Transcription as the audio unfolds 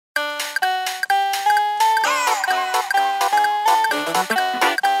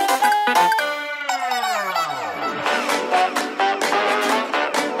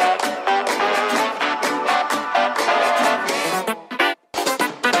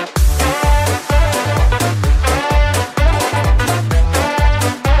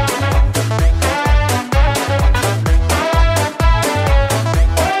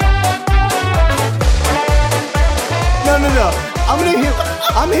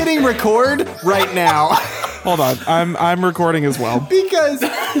hitting record right now? Hold on, I'm recording as well. Because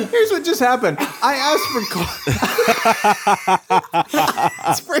here's what just happened. I asked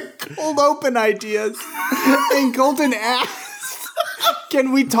for cold open ideas, and Colton asked,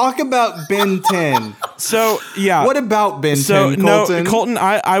 "Can we talk about Ben 10?" So yeah, What about Ben 10, so Colton? no, Colton,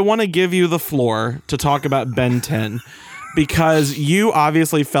 I want to give you the floor to talk about Ben 10 because you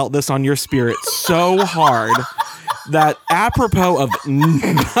obviously felt this on your spirit so hard. That apropos of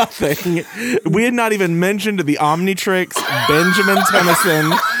nothing, we had not even mentioned the Omnitrix, Benjamin Tennyson.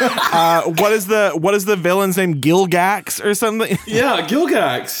 What is the villain's name? Gilgax or something? Yeah,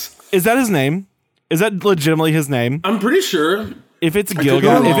 Gilgax. Is that his name? Is that legitimately his name? I'm pretty sure. If it's could be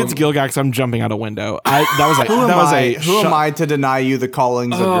Gilgax, I'm jumping out a window. Who am I to deny you the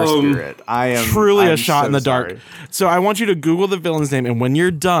callings of your spirit? I am truly I'm a shot so in the sorry. dark. So I want you to Google the villain's name, and when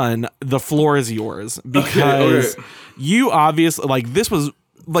you're done, the floor is yours because okay. you obviously this was.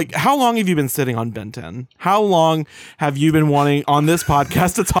 How long have you been sitting on Ben 10? How long have you been wanting on this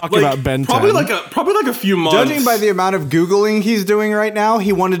podcast to talk about Ben 10? Probably like a few months. Judging by the amount of Googling he's doing right now,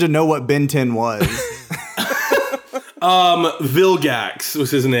 he wanted to know what Ben 10 was. Vilgax was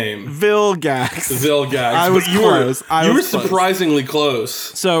his name. Vilgax. Vilgax. I was But close. You were surprisingly close.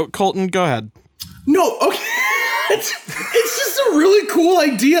 So Colton, go ahead. No, okay. It's just a really cool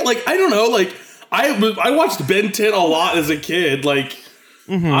idea. I don't know. I watched Ben 10 a lot as a kid. I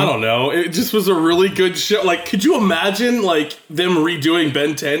don't know. It just was a really good show. Could you imagine them redoing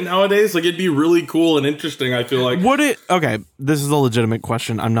Ben 10 nowadays? It'd be really cool and interesting. I feel like. Would it? Okay, this is a legitimate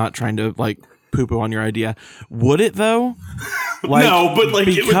question. I'm not trying to poo-poo on your idea. Would it though? No, but it would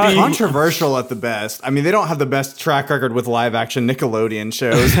be Controversial at the best. I mean, they don't have the best track record with live action Nickelodeon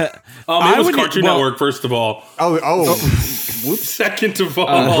shows. It was Cartoon Network, first of all. Whoops. Second of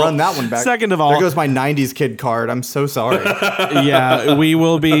all. Run that one back. Second of all, there goes my 90s kid card. I'm so sorry. Yeah, we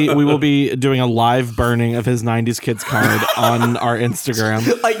will be doing a live burning of his 90s kids card on our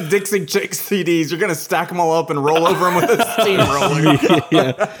Instagram. Like Dixie Chicks CDs. You're going to stack them all up and roll over them with a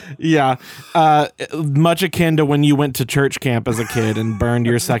steamroller. Yeah. Much akin to when you went to church camp as a kid and burned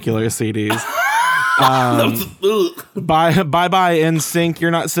your secular CDs. Bye NSYNC.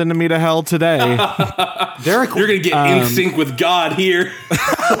 You're not sending me to hell today. Derek, you're gonna get in sync with God here.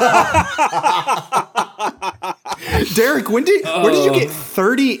 Derek, where did you get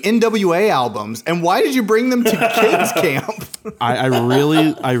 30 NWA albums, and why did you bring them to kids camp? I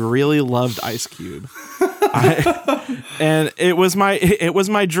really loved Ice Cube. And it was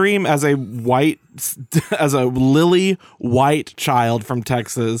my dream as a lily white child from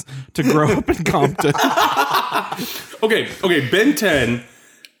Texas to grow up in Compton. Okay, Ben 10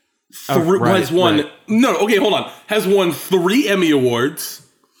 has won. Right. No, okay, hold on. Has won 3 Emmy Awards.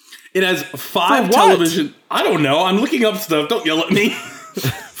 It has 5 For what? television. I don't know. I'm looking up stuff. Don't yell at me.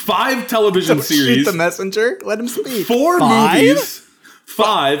 5 television Shoot series. the messenger. Let him speak. 4 movies.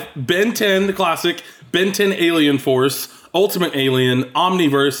 5. Ben 10, the classic. Ben 10 Alien Force, Ultimate Alien,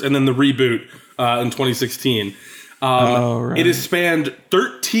 Omniverse, and then the reboot in 2016. Right. It has spanned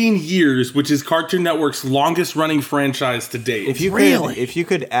 13 years, which is Cartoon Network's longest running franchise to date. If you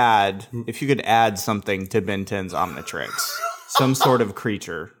could add something to Ben 10's Omnitrix, some sort of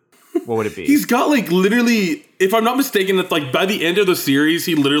creature, what would it be? He's got literally, if I'm not mistaken, it's by the end of the series,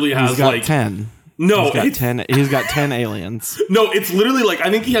 he literally has He's got 10. No, he's got 10. He's got 10 aliens. No, it's literally I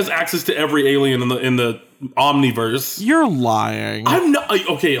think he has access to every alien in the Omniverse. You're lying. I'm not.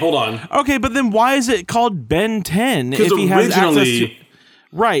 Okay, hold on. Okay, but then why is it called Ben 10 if he has access to?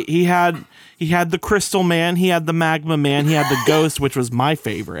 Right, he had the Crystal Man, he had the Magma Man, he had the Ghost, which was my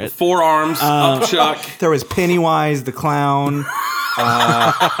favorite. 4 arms, up Chuck. There was Pennywise the Clown,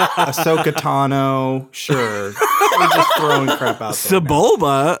 Ahsoka Tano. Sure, we're just throwing crap out there.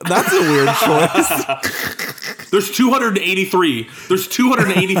 Sebulba, that's a weird choice. There's 283. There's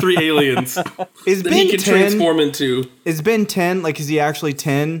 283 aliens Is that Ben he can 10 transform into. Is Ben 10 is he actually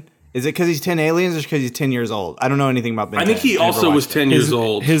 10? Is it because he's 10 aliens or because he's 10 years old? I don't know anything about Ben 10. I think he also was 10 years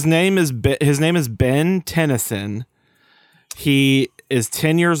old. His name is Ben Tennyson. He is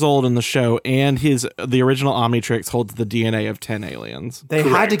 10 years old in the show, and the original Omnitrix holds the DNA of 10 aliens. They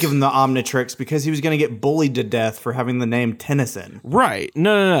had to give him the Omnitrix because he was going to get bullied to death for having the name Tennyson. Right.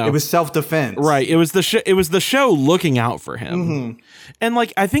 No. It was self-defense. Right. It was the show looking out for him. Mm-hmm. And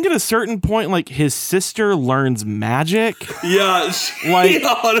I think at a certain point, his sister learns magic. Yeah, she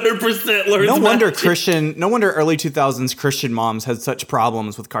 100% learns magic. No wonder early 2000s Christian moms had such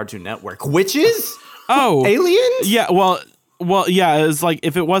problems with Cartoon Network. Witches? Oh. Aliens? Yeah, well, yeah, it was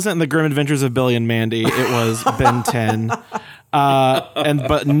if it wasn't The Grim Adventures of Billy and Mandy, it was Ben 10.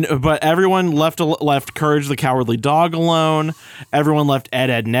 But everyone left Courage the Cowardly Dog alone. Everyone left Ed,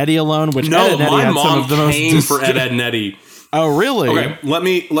 Edd n Eddy alone. Which Ed, Edd n Eddy my had mom some of the most came for Ed, Edd n Eddy. Oh, really? Okay, let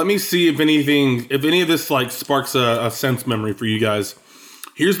me see if any of this like sparks a sense memory for you guys.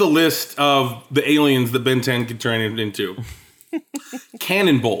 Here's the list of the aliens that Ben 10 could turn it into: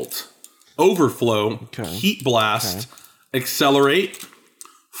 Cannonbolt, Overflow, Heat Blast, Accelerate,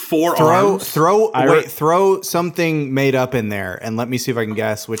 Forearms. Throw something made up in there and let me see if I can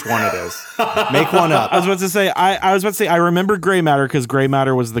guess which one it is. Make one up. I was about to say I remember Gray Matter because Gray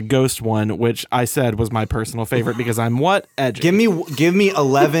Matter was the ghost one, which I said was my personal favorite because I'm what? Edgy. Give me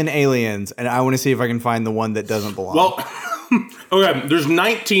 11 aliens and I want to see if I can find the one that doesn't belong. Well, okay, there's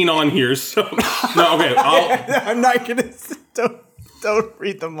 19 on here, so no, okay, I'm not gonna don't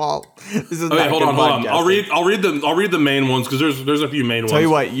read them all. This is okay. Hold on. I'll read the main ones because there's a few main ones. Tell you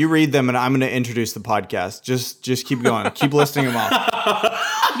what, you read them and I'm gonna introduce the podcast. Just keep going. Keep listing them off.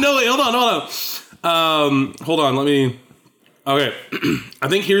 No, wait, hold on. Hold on. Let me. Okay, I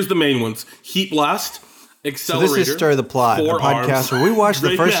think here's the main ones: Heat Blast, Accelerator. So this is Stir the Plot, a podcast where we watch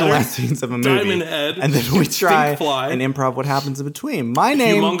the first and last scenes of a movie, Diamond Head, and then we try and Stinkfly, improv what happens in between. My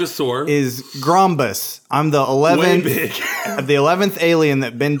name Humongosaur is Grombus. I'm the 11th alien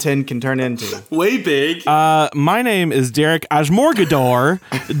that Ben 10 can turn into. Way big. My name is Derek Ajmorgador.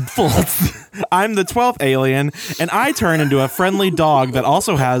 I'm the 12th alien, and I turn into a friendly dog that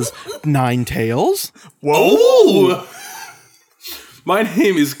also has 9 tails. Whoa! My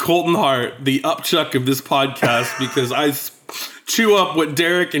name is Colton Hart, the upchuck of this podcast, because I chew up what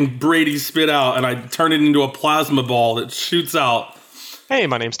Derek and Brady spit out, and I turn it into a plasma ball that shoots out. Hey,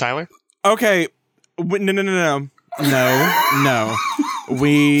 my name's Tyler. Okay. No.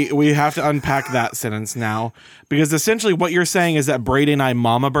 We have to unpack that sentence now because essentially what you're saying is that Brady and I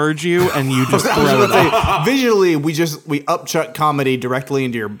mama bird you and you just throw it up. Visually, we upchuck comedy directly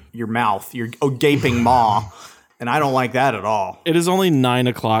into your mouth, your gaping maw, and I don't like that at all. It is only 9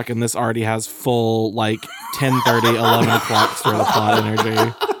 o'clock and this already has full like 10:30, 11 o'clock Stir the Plot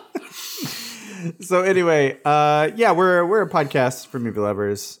energy. So anyway, we're a podcast for movie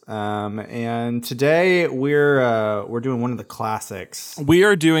lovers, and today we're doing one of the classics. We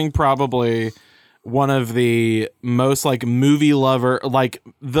are doing probably one of the most like movie lover, like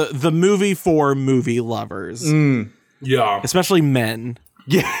the movie for movie lovers. Yeah, especially men.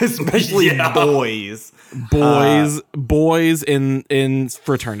 Yeah, especially boys in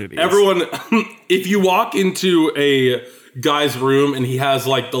fraternities. Everyone, if you walk into a guy's room and he has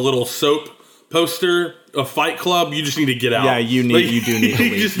like the little soap poster of Fight Club, you just need to get out. Yeah, you do need to leave.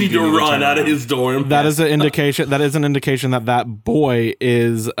 You just need to run out of his dorm. That is an indication. That is an indication that boy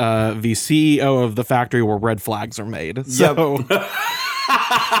is the CEO of the factory where red flags are made. So. Yep.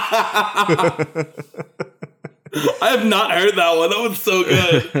 I have not heard that one. That was so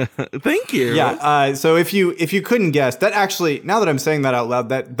good. Thank you. Yeah. So if you couldn't guess, that actually, now that I'm saying that out loud,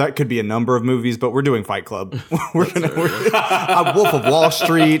 that could be a number of movies, but we're doing Fight Club. We're Wolf of Wall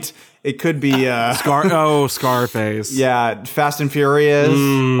Street. It could be Scarface. Yeah, Fast and Furious.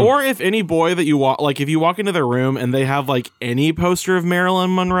 Or if any boy that you walk, like if you walk into their room and they have like any poster of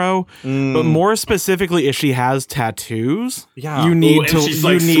Marilyn Monroe, but more specifically, if she has tattoos, you need to. She's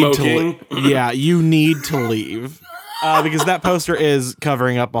like smoking. You need to leave. Because that poster is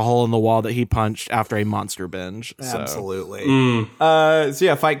covering up a hole in the wall that he punched after a monster binge. So. Absolutely. So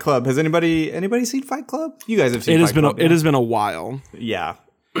yeah, Fight Club. Has anybody seen Fight Club? You guys have seen Fight Club. It has been a while. Yeah.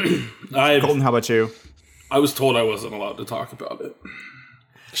 Colton, how about you? I was told I wasn't allowed to talk about it.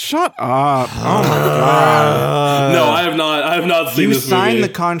 Shut up. Oh my God. No, I have not seen this movie. You signed the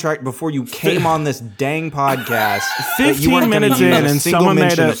contract before you came on this dang podcast. 15 minutes in and someone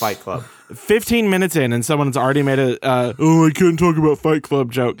made a Fight Club. 15 minutes in and someone's already made a I couldn't talk about Fight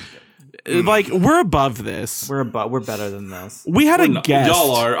Club joke. Like, we're above this. We're better than this. We had a guest.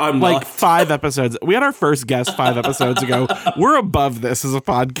 Y'all are. I'm like not. 5 episodes. We had our first guest 5 episodes ago. We're above this as a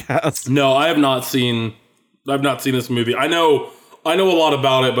podcast. No, I have not seen. I've not seen this movie. I know a lot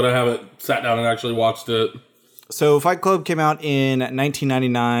about it, but I haven't sat down and actually watched it. So Fight Club came out in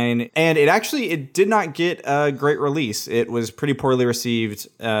 1999, and it did not get a great release. It was pretty poorly received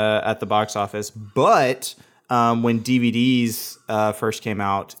at the box office, but when DVDs first came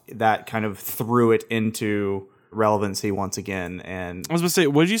out, that kind of threw it into relevancy once again. And I was going to say,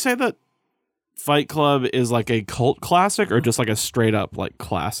 would you say that Fight Club is like a cult classic or just like a straight up like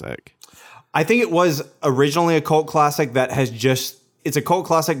classic? I think it was originally a cult classic that it's a cult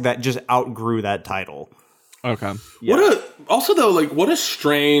classic that just outgrew that title. Okay. Yeah. What a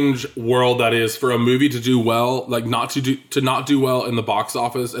strange world that is for a movie to do well, like not to do well in the box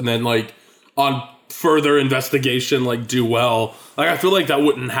office, and then like on further investigation like do well. Like I feel like that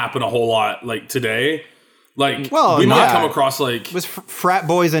wouldn't happen a whole lot like today. Like we might come across like it was frat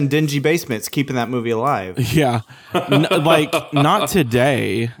boys and dingy basements keeping that movie alive. Yeah. Like not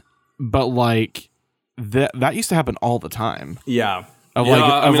today, but like that used to happen all the time. Yeah. Of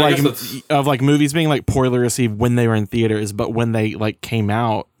like movies being like poorly received when they were in theaters, but when they like came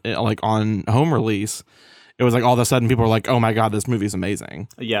out like on home release, it was like all of a sudden people were like, "Oh my god, this movie's amazing."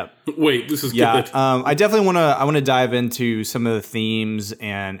 Yeah. Wait, this is good. I definitely want to dive into some of the themes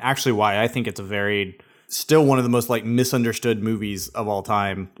and actually why I think it's still one of the most like misunderstood movies of all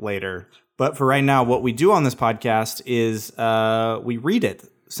time later. But for right now, what we do on this podcast is we read it.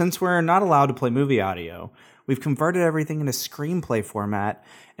 Since we're not allowed to play movie audio, we've converted everything into screenplay format,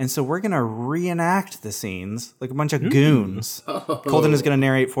 and so we're going to reenact the scenes like a bunch of goons. Colton is going to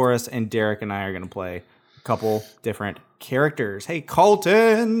narrate for us, and Derek and I are going to play a couple different characters. Hey,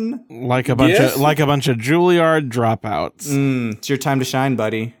 Colton! Like a bunch of Juilliard dropouts. It's your time to shine,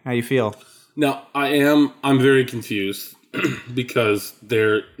 buddy. How you feel? Now, I'm very confused because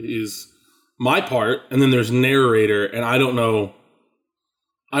there is my part, and then there's narrator, and I don't know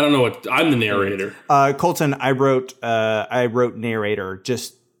what I'm the narrator. Colton, I wrote narrator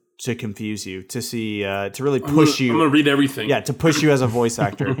just to confuse you, to see, to really push you. I'm gonna read everything. Yeah, to push you as a voice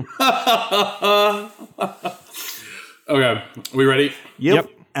actor. Okay, we ready? Yep.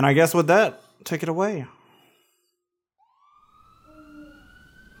 And I guess with that, take it away.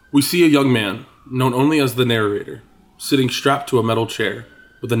 We see a young man, known only as the narrator, sitting strapped to a metal chair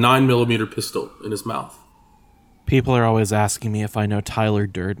with a 9mm pistol in his mouth. People are always asking me if I know Tyler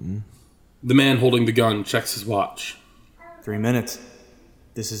Durden. The man holding the gun checks his watch. 3 minutes.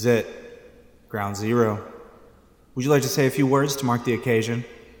 This is it. Ground zero. Would you like to say a few words to mark the occasion?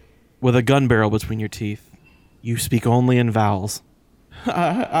 With a gun barrel between your teeth, you speak only in vowels.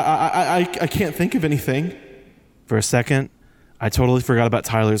 I can't think of anything. For a second, I totally forgot about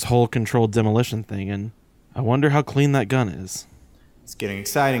Tyler's whole controlled demolition thing, and I wonder how clean that gun is. It's getting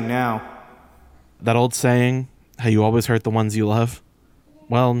exciting now. That old saying, how you always hurt the ones you love?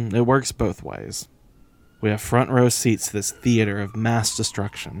 Well, it works both ways. We have front row seats to this theater of mass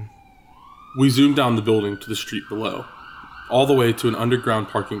destruction. We zoom down the building to the street below, all the way to an underground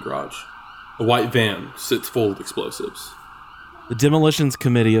parking garage. A white van sits full of explosives. The demolitions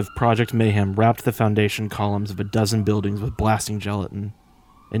committee of Project Mayhem wrapped the foundation columns of a dozen buildings with blasting gelatin.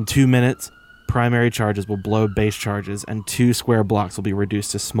 In 2 minutes, primary charges will blow base charges, and 2 square blocks will be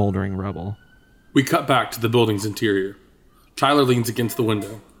reduced to smoldering rubble. We cut back to the building's interior. Tyler leans against the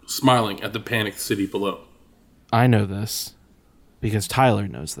window, smiling at the panicked city below. I know this, because Tyler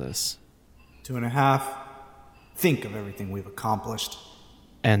knows this. 2.5. Think of everything we've accomplished.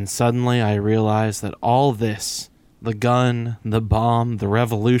 And suddenly I realize that all this, the gun, the bomb, the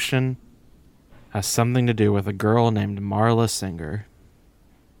revolution, has something to do with a girl named Marla Singer.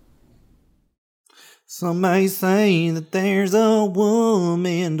 Some may say that there's a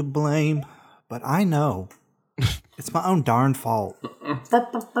woman to blame, but I know it's my own darn fault.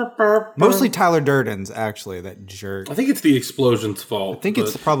 Mostly Tyler Durden's, actually, that jerk. I think it's the explosion's fault. I think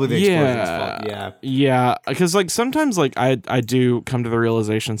it's probably the explosion's fault. Yeah. Yeah, because like sometimes like I do come to the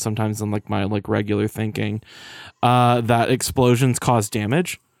realization sometimes in like my like regular thinking that explosions cause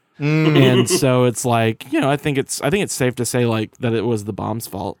damage. And so it's like, you know, I think it's safe to say like that it was the bomb's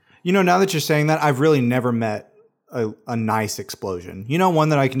fault. You know, now that you're saying that, I've really never met a nice explosion. You know, one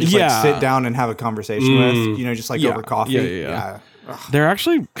that I can just like sit down and have a conversation with, you know, just like over coffee. Yeah. They're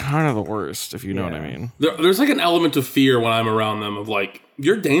actually kind of the worst, if you know what I mean. There's like an element of fear when I'm around them of like,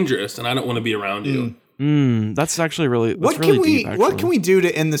 you're dangerous and I don't want to be around you. That's actually really What can we do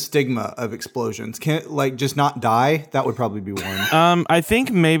to end the stigma of explosions? Can like just not die? That would probably be one. I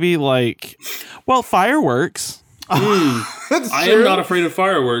think maybe like, well, fireworks. I am not afraid of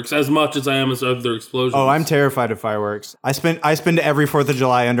fireworks as much as I am as other explosions. Oh, I'm terrified of fireworks. I spend every 4th of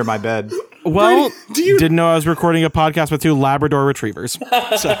July under my bed. Well, didn't know I was recording a podcast with 2 Labrador retrievers.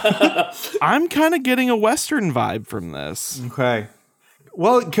 So I'm kind of getting a Western vibe from this. Okay.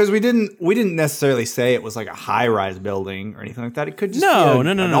 Well, because we didn't necessarily say it was like a high-rise building or anything like that. It could just be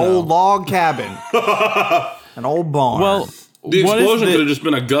an old log cabin, an old barn. Well, the explosion could have just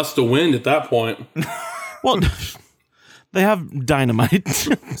been a gust of wind at that point. Well, they have dynamite.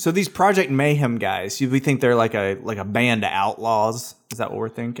 So these Project Mayhem guys, we think they're like a band of outlaws. Is that what we're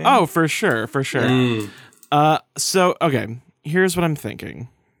thinking? Oh, for sure. So, okay, here's what I'm thinking.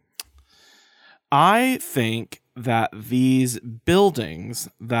 I think that these buildings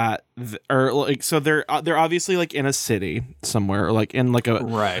that are like, so they're obviously like in a city somewhere, or like in like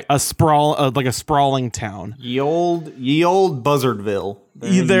a sprawling town. Ye old Buzzardville.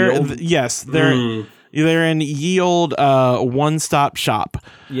 Yes, they're in ye old one-stop shop.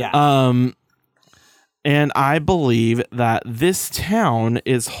 Yeah. And I believe that this town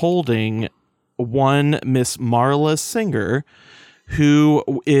is holding one Miss Marla Singer,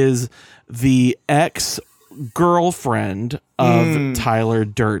 who is the ex-girlfriend of Tyler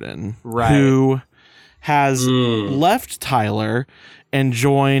Durden, Right. who has left Tyler and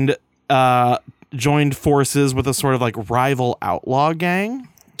joined forces with a sort of like rival outlaw gang.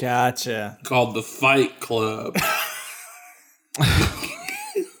 Gotcha. Called the Fight Club.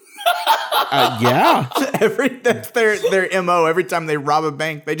 Yeah. That's their MO. Every time they rob a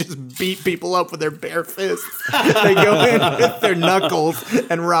bank, they just beat people up with their bare fists. They go in with their knuckles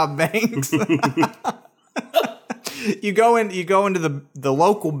and rob banks. You go into the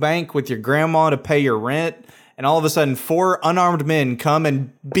local bank with your grandma to pay your rent, and all of a sudden 4 unarmed men come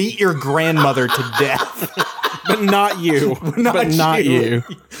and beat your grandmother to death. But not you. Not you.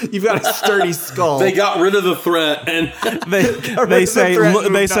 You've got a sturdy skull. They got rid of the threat, and they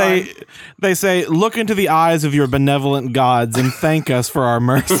say, look into the eyes of your benevolent gods and thank us for our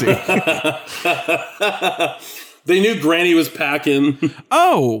mercy. they knew Granny was packing.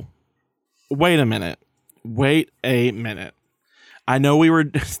 Oh, wait a minute. I know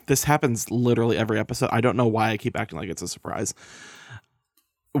this happens literally every episode. I don't know why I keep acting like it's a surprise.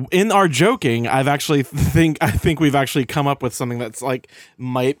 In our joking, I think we've actually come up with something that's like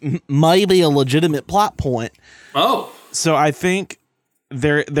might be a legitimate plot point. Oh, so I think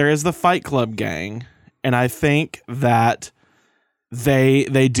there is the Fight Club gang, and I think that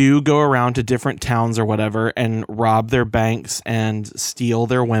they do go around to different towns or whatever and rob their banks and steal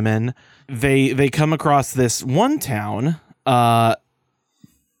their women. They come across this one town,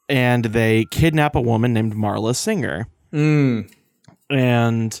 and they kidnap a woman named Marla Singer.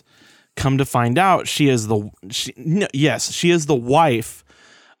 And come to find out, she is the wife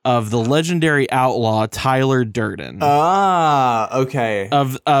of the legendary outlaw Tyler Durden. Ah, okay.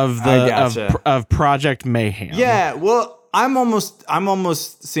 Of Project Mayhem. Yeah, well, I'm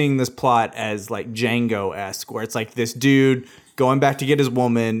almost seeing this plot as like Django-esque, where it's like this dude going back to get his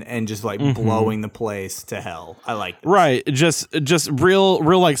woman and just like blowing the place to hell. I like this. Right, just real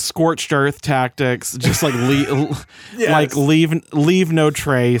like scorched earth tactics, just like leave no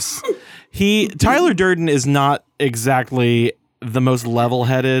trace. Tyler Durden is not exactly the most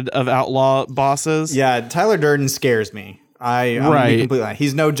level-headed of outlaw bosses. Yeah, Tyler Durden scares me. I'm gonna be completely honest.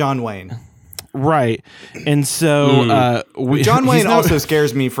 He's no John Wayne. Right. And so John Wayne also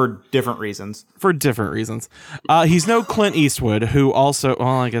scares me for different reasons. He's no Clint Eastwood, who also, well,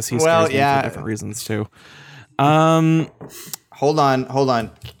 I guess he scares me for different reasons too. Hold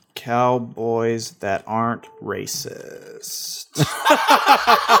on. Cowboys that aren't racist.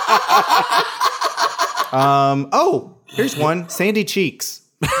 Here's one. Sandy Cheeks.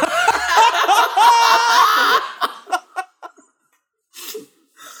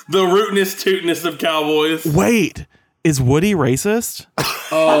 The rootness tootness of cowboys. Wait, is Woody racist?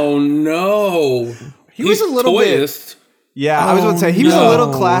 Oh no, he was a little bit. Yeah, I was going to say he was a little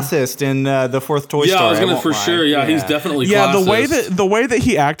classist in the fourth Toy Story. Yeah, I was going to for sure. Yeah, he's definitely classist. The way that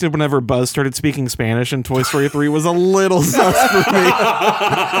he acted whenever Buzz started speaking Spanish in Toy Story 3 was a little sus for me.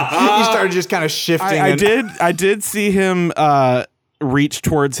 He started just kind of shifting. I did see him reach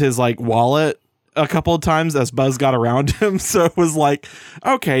towards his like wallet a couple of times as Buzz got around him, so it was like,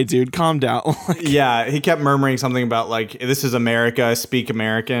 okay, dude, calm down. Yeah, he kept murmuring something about like, this is America, speak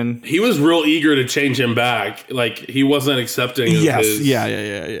American. He was real eager to change him back. Like he wasn't accepting of his...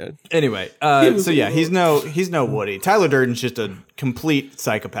 Yeah. Anyway, he's no Woody. Tyler Durden's just a complete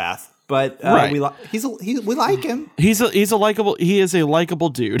psychopath. But we like him. He is a likable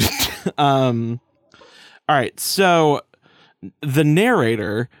dude. All right, so the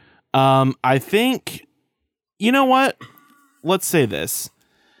narrator, I think, you know what? Let's say this.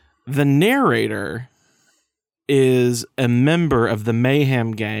 The narrator is a member of the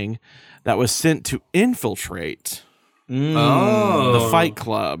Mayhem gang that was sent to infiltrate the Fight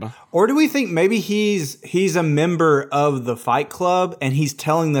Club. Or do we think maybe he's a member of the Fight Club and he's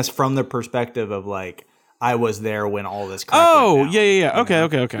telling this from the perspective of like, I was there when all this crap went down. Yeah.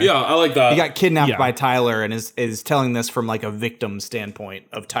 Okay. Yeah, I like that. He got kidnapped by Tyler and is telling this from like a victim standpoint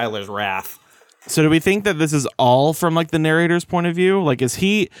of Tyler's wrath. So do we think that this is all from like the narrator's point of view? Like, is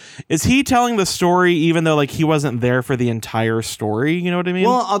he telling the story even though like he wasn't there for the entire story? You know what I mean?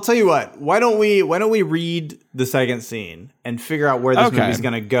 Well, I'll tell you what. Why don't we read the second scene and figure out where this movie's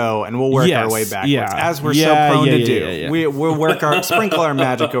going to go, and we'll work our way backwards as we're so prone to do. Yeah. We'll sprinkle our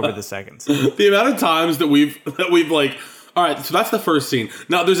magic over the second scene. The amount of times that we've like All right, so that's the first scene.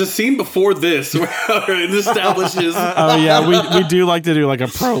 Now, there's a scene before this where it establishes. Oh yeah, we do like to do like a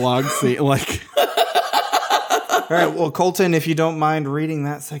prologue scene, like. All right, well, Colton, if you don't mind reading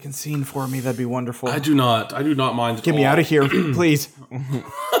that second scene for me, that'd be wonderful. I do not mind. Get me out of here, please.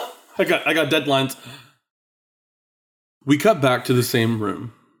 I got deadlines. We cut back to the same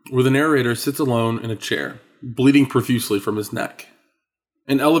room, where the narrator sits alone in a chair, bleeding profusely from his neck.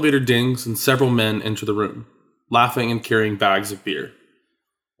 An elevator dings and several men enter the room, laughing and carrying bags of beer.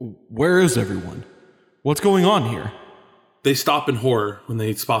 Where is everyone? What's going on here? They stop in horror when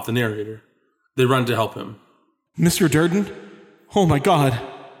they spot the narrator. They run to help him. Mr. Durden? Oh my god.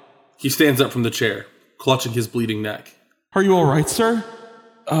 He stands up from the chair, clutching his bleeding neck. Are you alright, sir?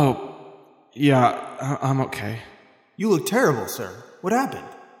 Oh, yeah, I'm okay. You look terrible, sir. What happened?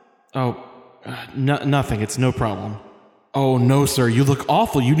 Oh, nothing. It's no problem. Oh, no, sir. You look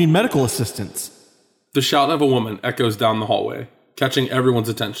awful. You need medical assistance. The shout of a woman echoes down the hallway, catching everyone's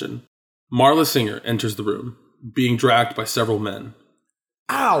attention. Marla Singer enters the room, being dragged by several men.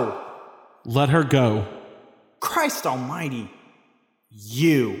 Ow! Let her go. Christ almighty.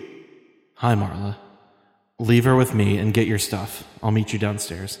 You. Hi, Marla. Leave her with me and get your stuff. I'll meet you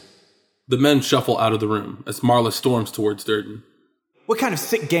downstairs. The men shuffle out of the room as Marla storms towards Durden. What kind of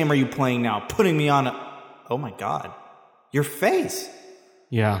sick game are you playing now? Putting me on a... Oh my god. Your face.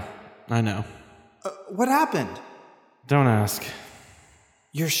 Yeah, I know. What happened? Don't ask.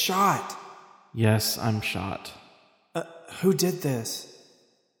 You're shot. Yes, I'm shot. Who did this?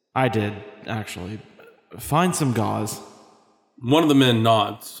 I did, actually. Find some gauze. One of the men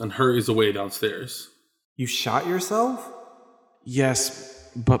nods and hurries away downstairs. You shot yourself? Yes,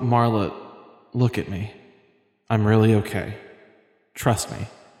 but Marla, look at me. I'm really okay. Trust me.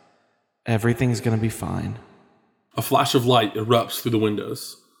 Everything's gonna be fine. A flash of light erupts through the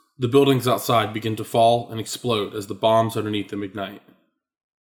windows. The buildings outside begin to fall and explode as the bombs underneath them ignite.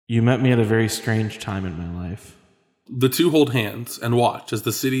 You met me at a very strange time in my life. The two hold hands and watch as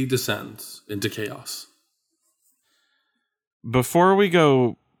the city descends into chaos. Before we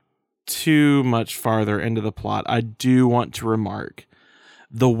go too much farther into the plot, I do want to remark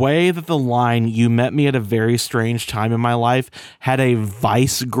the way that the line "you met me at a very strange time in my life" had a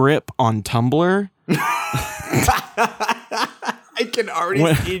vice grip on Tumblr. I can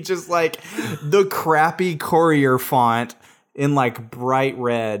already see just like the crappy courier font in like bright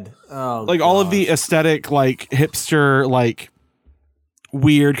red. Oh, like all of the aesthetic, like hipster, like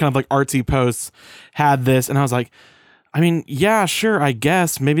weird kind of like artsy posts had this, and I was like, I mean, yeah, sure, I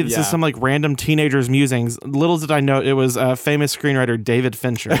guess. Maybe this is some like random teenager's musings. Little did I know it was famous screenwriter David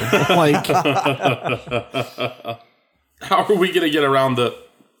Fincher. Like, how are we going to get around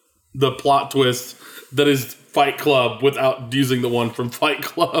the plot twist that is Fight Club without using the one from Fight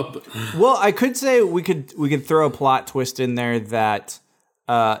Club? Well, I could say we could throw a plot twist in there that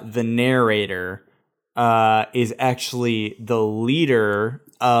the narrator is actually the leader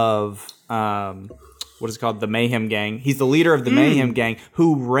of what is it called? The Mayhem Gang. He's the leader of the Mayhem Gang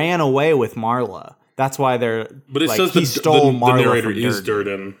who ran away with Marla. That's why they're. But it like, says he stole Marla the narrator from is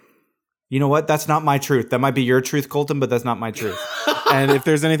Durden. Durden. You know what? That's not my truth. That might be your truth, Colton, but that's not my truth. and if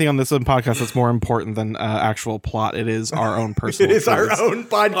there's anything on this podcast that's more important than actual plot, it is our own personal. It is our own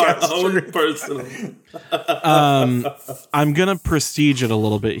podcast. Our own personal. I'm gonna prestige it a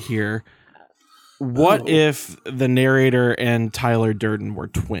little bit here. What if the narrator and Tyler Durden were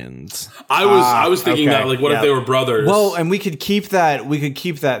twins? I was thinking that, like, what if they were brothers? Well, and we could keep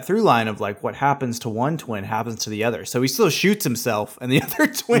that through line of like what happens to one twin happens to the other. So he still shoots himself and the other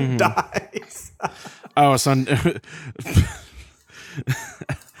twin dies. Oh, so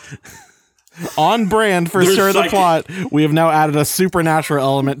on brand for sure the plot. We have now added a supernatural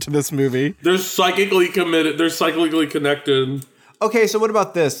element to this movie. They're psychically committed. They're psychically connected. Okay, so what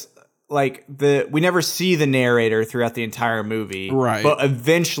about this? Like we never see the narrator throughout the entire movie, right? But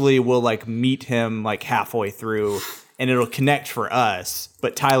eventually we'll like meet him like halfway through, and it'll connect for us.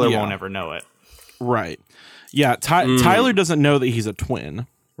 But Tyler won't ever know it, right? Yeah, Tyler doesn't know that he's a twin,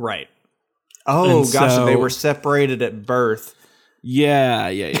 right? Oh and gosh, so, they were separated at birth. Yeah.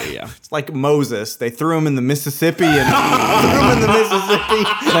 It's like Moses. They threw him in the Mississippi and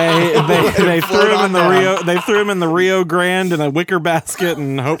They threw him in the Rio. They threw him in the Rio Grande in a wicker basket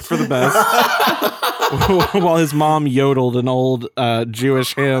and hoped for the best. While his mom yodeled an old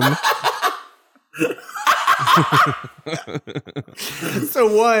Jewish hymn.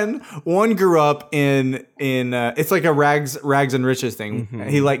 So one grew up in it's like a rags and riches thing.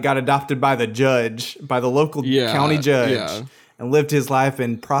 He like got adopted by the local county judge. And lived his life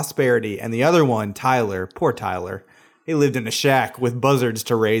in prosperity. And the other one, Tyler, poor Tyler, he lived in a shack with buzzards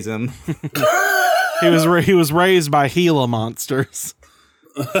to raise him. He was raised by Gila monsters.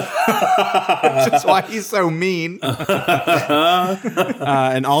 That's why he's so mean. And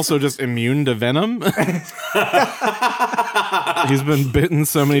also just immune to venom. He's been bitten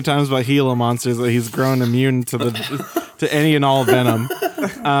so many times by Gila monsters that he's grown immune to any and all venom.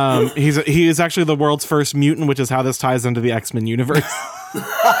 He is actually the world's first mutant, which is how this ties into the X-Men universe.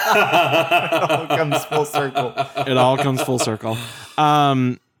 It all comes full circle. It all comes full circle.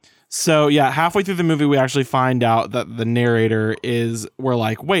 So yeah, halfway through the movie, we actually find out that the narrator we're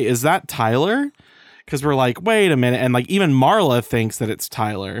like, wait, is that Tyler? Because we're like, wait a minute. And like even Marla thinks that it's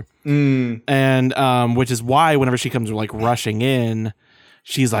Tyler. And which is why whenever she comes like rushing in,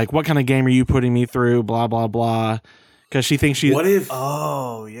 she's like, what kind of game are you putting me through? Blah, blah, blah. Because she thinks she's... What if...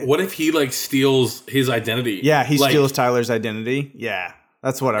 Oh, yeah. What if he like steals his identity? Yeah, he steals Tyler's identity. Yeah,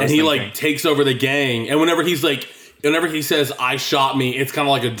 that's what I was thinking. And he like takes over the gang. And whenever he says, I shot me, it's kind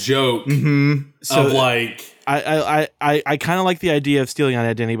of like a joke of like... I kind of like the idea of stealing an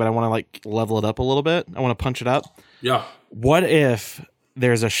identity, but I want to like level it up a little bit. I want to punch it up. Yeah. What if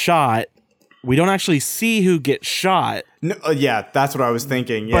there's a shot? We don't actually see who gets shot. No, yeah, that's what I was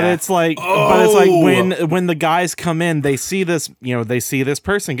thinking. Yeah. But it's like, when the guys come in, they see this, they see this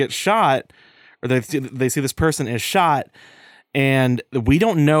person get shot, or they see this person is shot, and we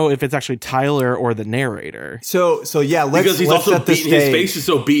don't know if it's actually Tyler or the narrator. So yeah, let's set the stage. His face is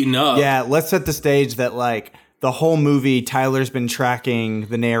so beaten up. Yeah, let's set the stage that like the whole movie, Tyler's been tracking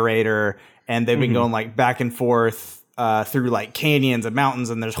the narrator, and they've been going like back and forth through like canyons and mountains,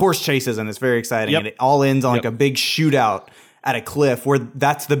 and there's horse chases, and it's very exciting. And it all ends on like a big shootout at a cliff, where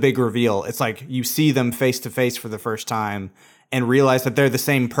that's the big reveal. It's like you see them face to face for the first time and realize that they're the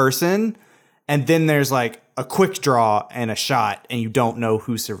same person. And then there's like a quick draw and a shot, and you don't know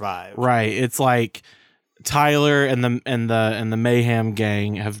who survived. Right. It's like Tyler and the Mayhem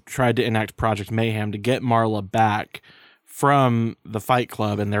gang have tried to enact Project Mayhem to get Marla back from the Fight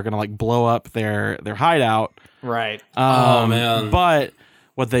Club, and they're gonna like blow up their hideout. Right. Oh man. But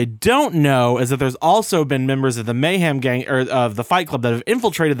what they don't know is that there's also been members of the Mayhem gang or of the Fight Club that have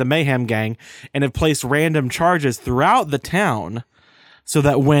infiltrated the Mayhem gang and have placed random charges throughout the town, so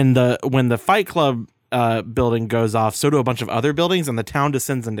that when the Fight Club building goes off, so do a bunch of other buildings, and the town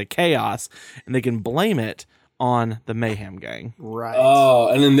descends into chaos, and they can blame it on the Mayhem gang. Right. Oh,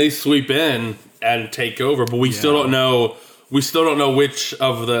 and then they sweep in and take over, but we still don't know. We still don't know which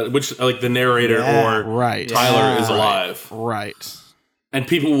the narrator or Tyler is alive. Right. And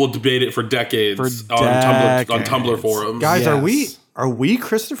people will debate it for decades, on Tumblr forums. Guys, are we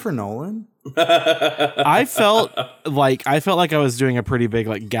Christopher Nolan? I felt like I was doing a pretty big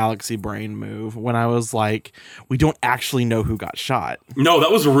like galaxy brain move when I was like, we don't actually know who got shot. No,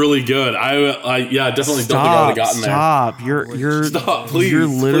 that was really good. I definitely don't think I would have gotten there. Stop! Stop, please. You're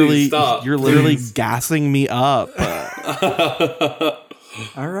literally stop. You're literally gassing me up.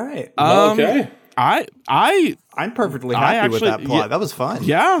 All right. Okay. I'm perfectly happy with that plot. Yeah, that was fun.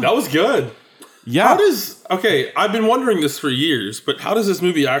 Yeah, that was good. Yeah. I've been wondering this for years, but how does this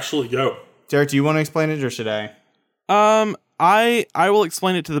movie actually go? Derek, do you want to explain it, or should I? I will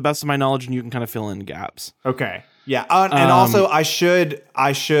explain it to the best of my knowledge, and you can kind of fill in gaps. Okay. Yeah. And also, I should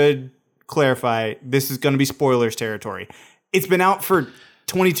clarify, this is going to be spoilers territory. It's been out for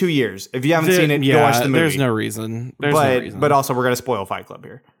 22 years. If you haven't seen it, go watch the movie. There's no reason. But also, we're going to spoil Fight Club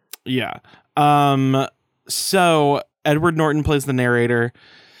here. Yeah. So Edward Norton plays the narrator.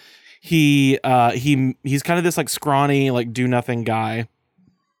 He's kind of this like scrawny, like do nothing guy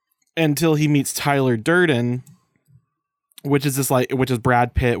until he meets Tyler Durden, which is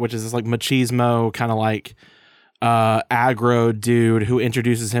Brad Pitt, which is this like machismo kind of like aggro dude who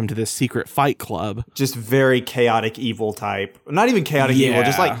introduces him to this secret fight club. Just very chaotic evil type. Not even chaotic evil,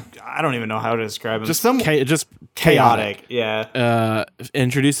 just like, I don't even know how to describe him. Just chaotic. Yeah.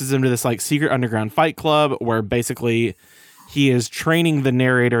 Introduces him to this like secret underground fight club where basically he is training the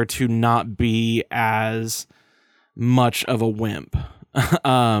narrator to not be as much of a wimp.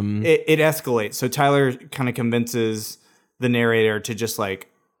 It escalates. So Tyler kind of convinces the narrator to just like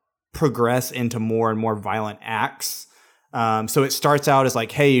progress into more and more violent acts. So it starts out as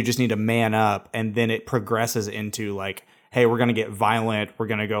like, hey, you just need to man up. And then it progresses into like, hey, we're going to get violent. We're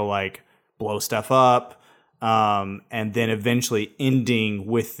going to go like blow stuff up. And then eventually ending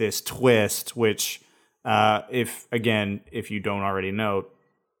with this twist, which if you don't already know,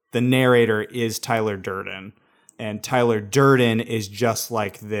 the narrator is Tyler Durden. And Tyler Durden is just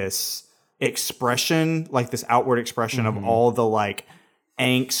like this expression, like this outward expression of all the like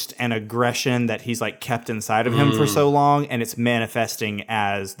angst and aggression that he's like kept inside of him for so long, and it's manifesting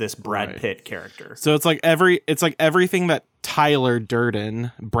as this Brad Pitt character. So it's like everything that Tyler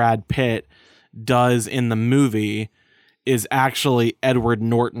Durden, Brad Pitt, does in the movie is actually Edward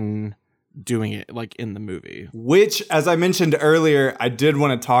Norton doing it like in the movie. Which, as I mentioned earlier, I did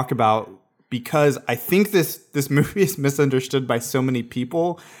want to talk about because I think this movie is misunderstood by so many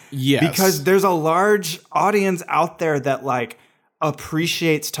people. Yes. Because there's a large audience out there that like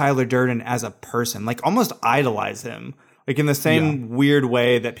appreciates Tyler Durden as a person, like almost idolize him. Like in the same weird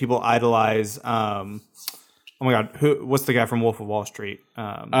way that people idolize oh my God, what's the guy from Wolf of Wall Street?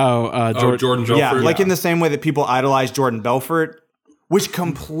 Jordan Belfort. Yeah, like in the same way that people idolize Jordan Belfort, which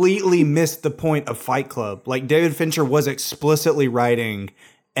completely missed the point of Fight Club. Like David Fincher was explicitly writing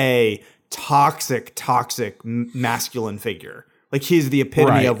a toxic masculine figure. Like he's the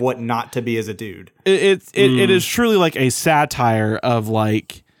epitome of what not to be as a dude. It is truly like a satire of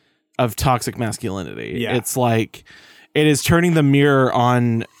toxic masculinity. Yeah. It's like it is turning the mirror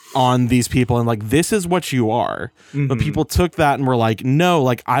on these people and like, this is what you are. Mm-hmm. But people took that and were like, no,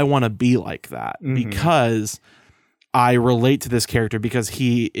 like I want to be like that because I relate to this character because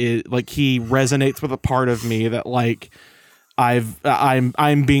he resonates with a part of me that like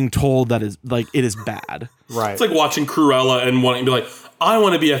I'm being told that is like it is bad. Right. It's like watching Cruella and wanting to be like, I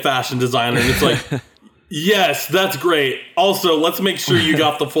want to be a fashion designer, and it's like, yes, that's great. Also, let's make sure you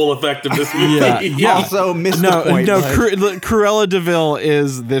got the full effect of this movie. Yeah. Also, missed the point. No, Cruella de Vil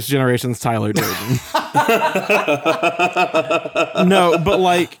is this generation's Tyler Durden. No, but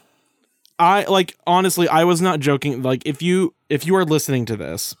like, honestly, I was not joking. Like, if you are listening to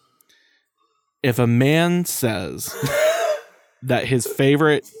this, if a man says that his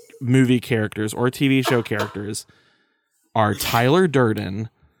favorite movie characters or TV show characters are Tyler Durden,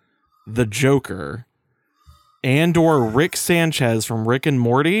 the Joker, and or Rick Sanchez from Rick and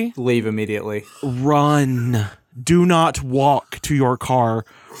Morty, leave immediately. Run. Do not walk to your car.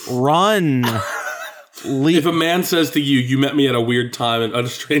 Run. Leave. If a man says to you, you met me at a weird time and a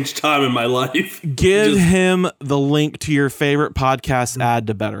strange time in my life, give him the link to your favorite podcast ad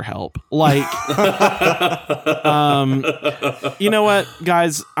to BetterHelp. Like, you know what,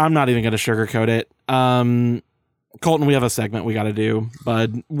 guys? I'm not even going to sugarcoat it. Colton, we have a segment we got to do,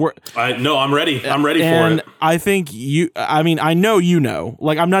 bud. I'm ready. I'm ready for it. I think I know you know.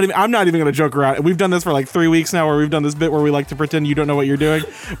 Like, I'm not even going to joke around. We've done this for like 3 weeks now where we've done this bit where we like to pretend you don't know what you're doing.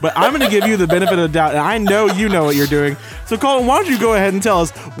 But I'm going to give you the benefit of the doubt, and I know you know what you're doing. So, Colton, why don't you go ahead and tell us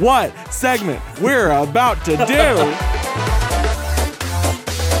what segment we're about to do?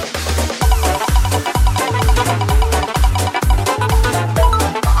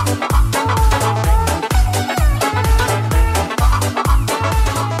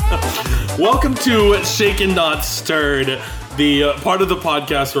 Welcome to Shaken Not Stirred, the part of the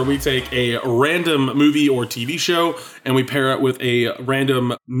podcast where we take a random movie or TV show and we pair it with a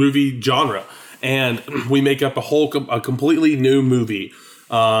random movie genre, and we make up a completely new movie,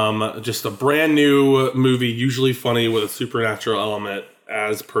 just a brand new movie, usually funny with a supernatural element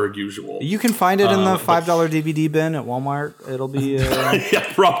as per usual. You can find it in the $5 DVD bin at Walmart. It'll be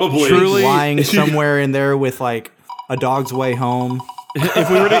yeah, probably truly lying somewhere in there with like A Dog's Way Home.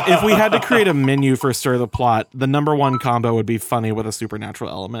 If we had to create a menu for Stir the Plot, the number one combo would be funny with a supernatural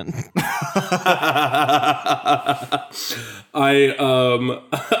element.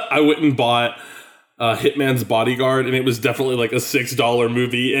 I went and bought Hitman's Bodyguard, and it was definitely like a $6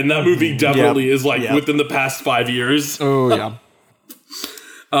 movie, and that movie definitely is like within the past 5 years. Oh yeah.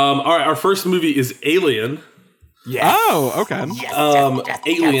 All right, our first movie is Alien. Yes. Oh, okay.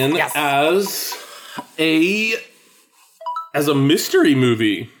 Alien as a mystery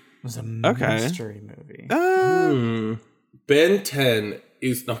movie. It was a mystery movie. Ben 10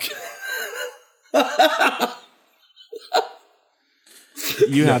 is no.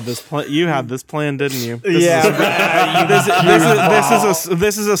 You had this plan, didn't you? Yeah.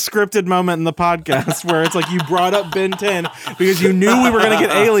 This is a scripted moment in the podcast where it's like you brought up Ben 10 because you knew we were going to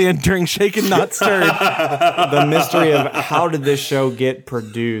get Alien during Shaken Not Stirred. The mystery of how did this show get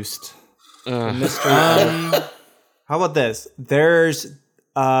produced? The mystery of, how about this? There's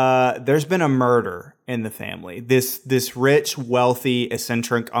been a murder in the family. This rich, wealthy,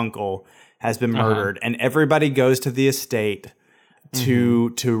 eccentric uncle has been murdered, and everybody goes to the estate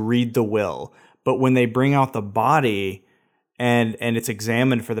to read the will. But when they bring out the body and it's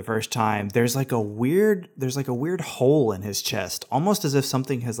examined for the first time, there's like a weird hole in his chest, almost as if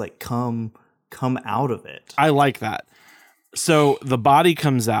something has like come out of it. I like that. So the body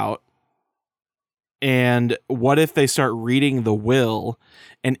comes out. And what if they start reading the will?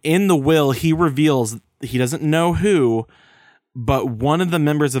 And in the will, he reveals he doesn't know who, but one of the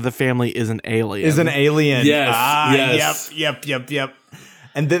members of the family is an alien. Yes. Yes. Yep.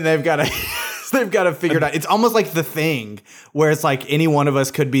 And then they've got to So they've got to figure it out. It's almost like The Thing, where it's like any one of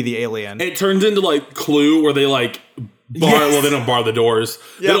us could be the alien. It turns into like Clue, where they like well, they don't bar the doors.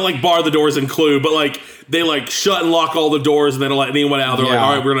 They don't like bar the doors in Clue, but like they like shut and lock all the doors and they don't let anyone out. They're like,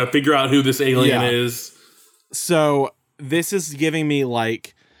 all right, we're gonna figure out who this alien is. So this is giving me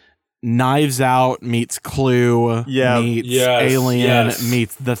like Knives Out meets Clue meets Alien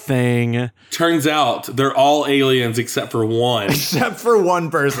meets The Thing. Turns out they're all aliens except for one. Except for one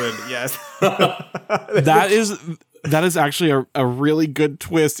person, yes. That is actually a really good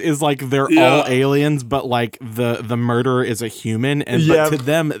twist, is like they're all aliens, but like the murderer is a human, and but to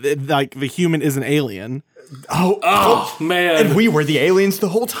them, like the human is an alien. Oh man. And we were the aliens the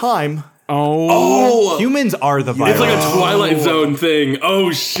whole time. Oh. Humans are the virus. It's like a Twilight Zone thing.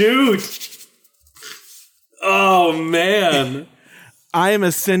 Oh shoot. Oh man. I am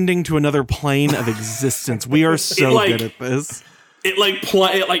ascending to another plane of existence. We are so good at this. It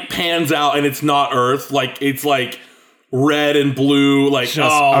like pans out and it's not Earth. Like it's like red and blue. Like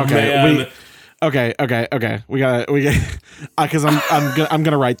man. Okay. We got because I'm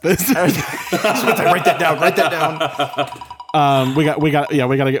gonna write this. Write that down. We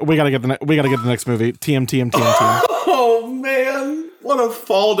gotta get the next movie. TM. Oh man, what a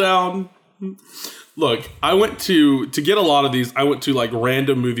fall down. Look, I went to get a lot of these. I went to like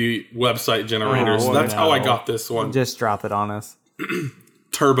random movie website generators. That's how I got this one. Just drop it on us.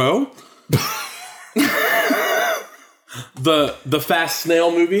 Turbo. The Fast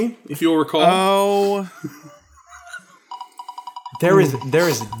Snail movie, if you'll recall. Oh. There is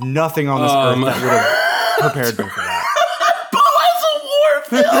nothing on this earth that would have prepared me for that.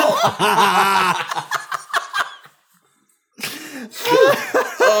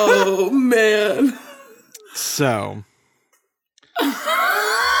 Oh man. So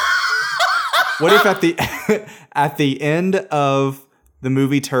what if at the end of the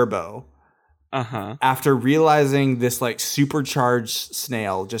movie Turbo, after realizing this like supercharged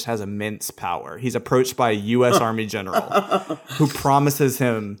snail just has immense power, he's approached by a U.S. Army general who promises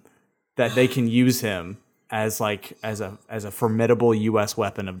him that they can use him as a formidable U.S.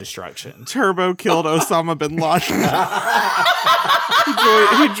 weapon of destruction. Turbo killed Osama bin Laden.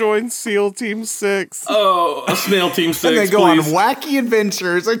 He joined SEAL Team 6. Oh, Snail Team 6, And they go please. on wacky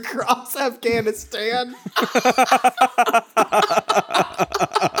adventures across Afghanistan.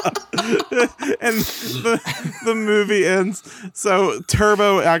 And the movie ends. So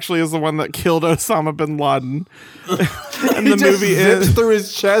Turbo actually is the one that killed Osama bin Laden. And the movie zips ends through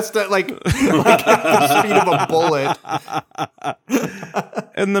his chest at like at the speed of a bullet.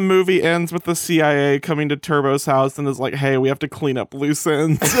 And the movie ends with the CIA coming to Turbo's house and is like, "Hey, we have to clean up loose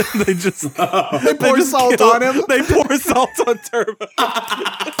ends." They Pour salt on him. They pour salt on Turbo.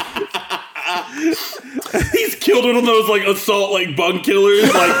 He's killed one of those like assault like bug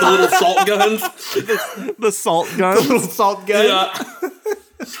killers, like the little salt guns. The salt gun. Little salt gun. Yeah.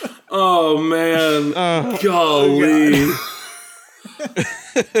 Oh man. Golly.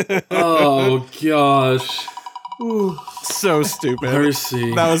 Oh gosh. So stupid.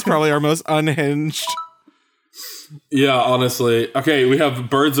 Mercy. That was probably our most unhinged. Yeah, honestly. Okay, we have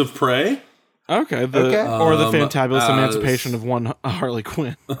Birds of Prey. Okay, or the fantabulous emancipation of one Harley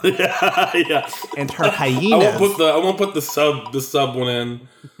Quinn. Yeah. And her hyenas. I won't put the sub one in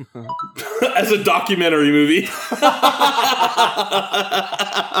as a documentary movie.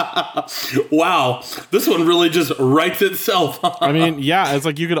 Wow, this one really just writes itself. I mean, yeah, it's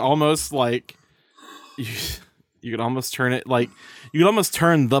like you could almost like you could almost turn it like you could almost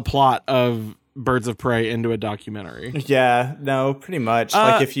turn the plot of Birds of Prey into a documentary. Yeah, no, pretty much.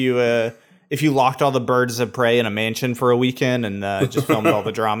 Like if you locked all the birds of prey in a mansion for a weekend and just filmed all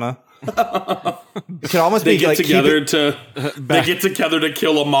the drama. It could almost They be get like together to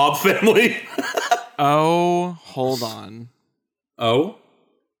kill a mob family. Oh, hold on. Oh,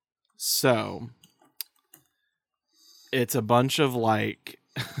 So it's a bunch of like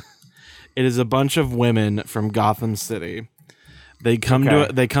it is a bunch of women from Gotham City. They come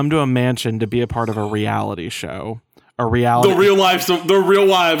to a mansion to be a part of a reality show. The real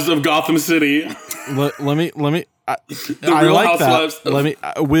lives of Gotham City. Let me. I Real like Housewives. that. Let me.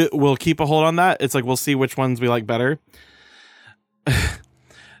 We'll keep a hold on that. It's like we'll see which ones we like better.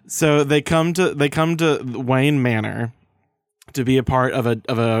 So they come to Wayne Manor to be a part of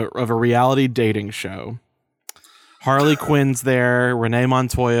a reality dating show. Harley Quinn's there. Renee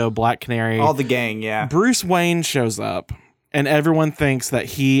Montoya, Black Canary, all the gang. Yeah, Bruce Wayne shows up, and everyone thinks that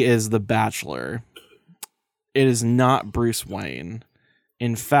he is the Bachelor. It is not Bruce Wayne.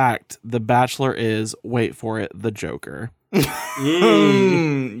 In fact, the Bachelor is, wait for it, the Joker. Yep.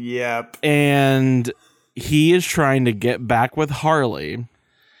 And he is trying to get back with Harley.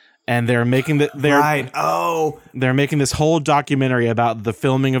 and they're making they're making this whole documentary about the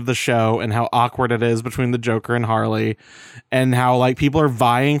filming of the show and how awkward it is between the Joker and Harley, and how like people are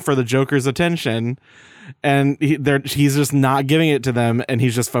vying for the Joker's attention, and he's just not giving it to them, and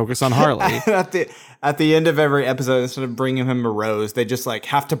he's just focused on Harley. At the end of every episode, instead of bringing him a rose, they just like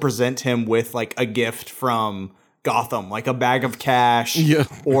have to present him with like a gift from Gotham, like a bag of cash,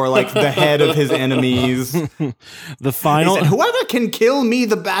 or like the head of his enemies. The final, whoever can kill me,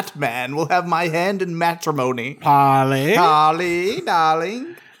 the Batman, will have my hand in matrimony. Harley,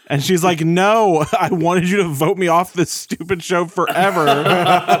 darling. And she's like, "No, I wanted you to vote me off this stupid show forever."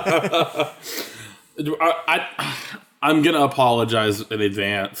 I'm gonna apologize in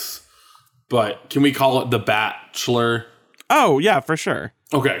advance, but can we call it The Bachelor? Oh yeah, for sure.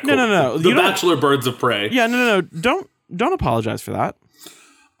 Okay, cool. No. The Bachelor Birds of Prey. Yeah, no. Don't apologize for that.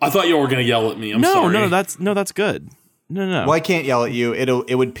 I thought you were going to yell at me. I'm sorry. No, that's good. No. Well, I can't yell at you.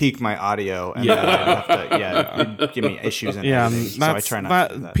 It would peak my audio, and I'd have to, give me issues and everything. So I try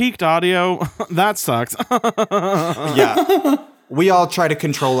not to do that. Peaked audio, that sucks. Yeah. We all try to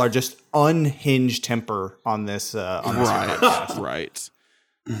control our just unhinged temper on this. Right.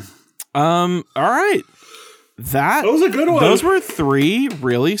 All right. That was a good one. Those were 3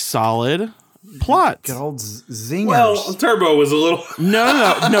 really solid plots. Good old zingers. Well, Turbo was a little...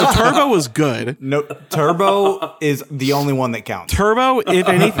 No. Turbo was good. No, Turbo is the only one that counts. Turbo, if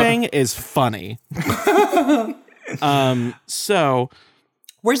anything, is funny. So...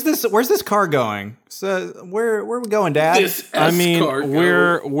 Where's this car going? So where are we going, Dad?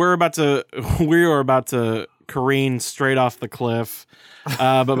 We're about to careen straight off the cliff.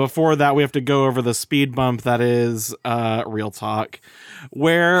 But before that, we have to go over the speed bump that is Real Talk,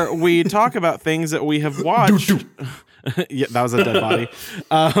 where we talk about things that we have watched. Yeah, that was a dead body.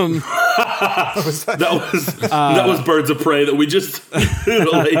 That was Birds of Prey that we just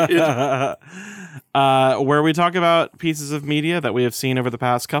related. Where we talk about pieces of media that we have seen over the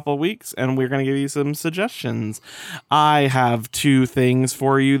past couple weeks, and we're going to give you some suggestions. I have 2 things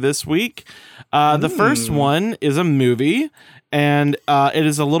for you this week. The first one is a movie, and it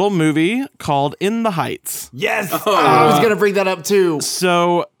is a little movie called In the Heights. Yes! I was going to bring that up too.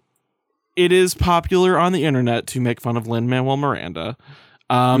 So it is popular on the internet to make fun of Lin-Manuel Miranda.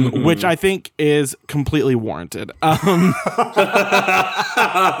 Which I think is completely warranted.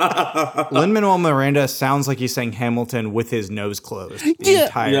 Lin-Manuel Miranda sounds like he's saying Hamilton with his nose closed. At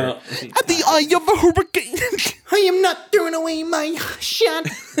the eye of a hurricane. I am not throwing away my shot.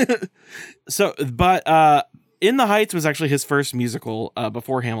 But In the Heights was actually his first musical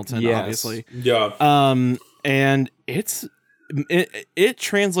before Hamilton, obviously. Yeah. And it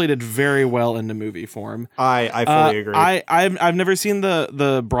translated very well into movie form. I fully agree. I've never seen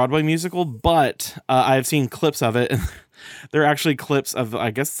the Broadway musical, but I've seen clips of it. There are actually clips of,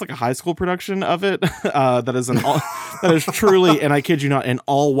 I guess it's like a high school production of it that is truly, and I kid you not, an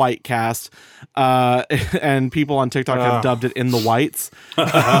all white cast. And people on TikTok have dubbed it In the Whites.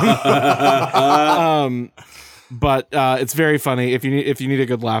 But it's very funny. If you need a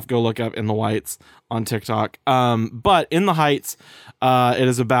good laugh, go look up In the Whites on TikTok. But In the Heights, it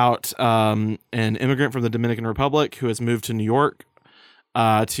is about an immigrant from the Dominican Republic who has moved to New York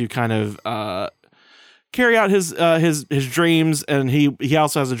to kind of carry out his dreams, and he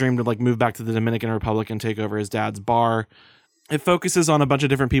also has a dream to like move back to the Dominican Republic and take over his dad's bar. It focuses on a bunch of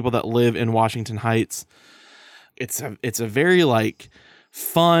different people that live in Washington Heights. It's a very like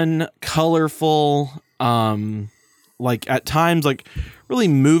fun, colorful, like at times like really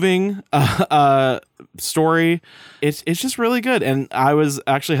moving story. It's just really good, and I was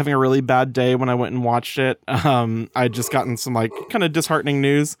actually having a really bad day when I went and watched it. I'd just gotten some like kind of disheartening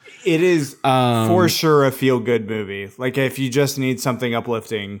news. It is for sure a feel good movie. Like if you just need something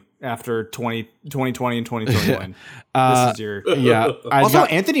uplifting after 2020 and 2021, this is your Also,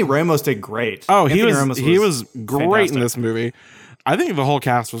 Anthony Ramos did great. Oh, he was great fantastic in this movie. I think the whole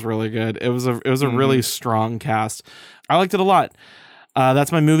cast was really good. It was a really strong cast. I liked it a lot.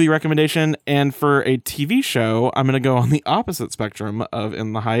 That's my movie recommendation. And for a TV show, I'm going to go on the opposite spectrum of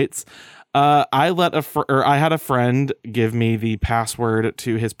In the Heights. I had a friend give me the password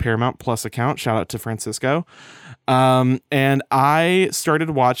to his Paramount Plus account. Shout out to Francisco. And I started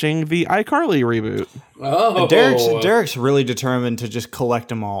watching the iCarly reboot. Oh, Derek's really determined to just collect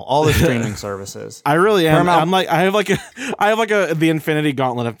them all the streaming services. I really am. Paramount, I have like the Infinity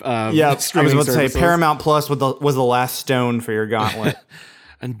Gauntlet of I was about to say Paramount Plus was the last stone for your gauntlet.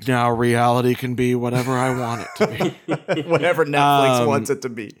 And now reality can be whatever I want it to be. Whatever Netflix wants it to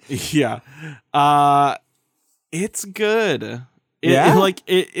be. Yeah. It's good.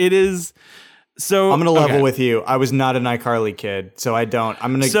 It is. So I'm gonna level okay. with you. I was not an iCarly kid, so I don't.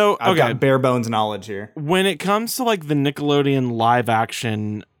 I've got bare bones knowledge here. When it comes to like the Nickelodeon live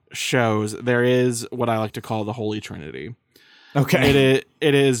action shows, there is what I like to call the Holy Trinity. Okay.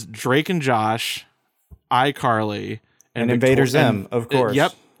 It is Drake and Josh, iCarly, and Invader Zim, of course.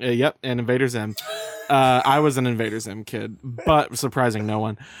 Yep, and Invader Zim. I was an Invader Zim kid, but surprising no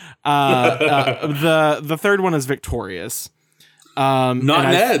one. The third one is Victorious. Not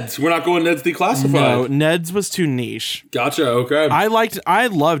Ned's. We're not going Ned's Declassified. No, Ned's was too niche. Gotcha. Okay. I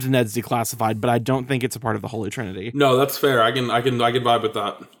loved Ned's Declassified, but I don't think it's a part of the Holy Trinity. No, that's fair. I can vibe with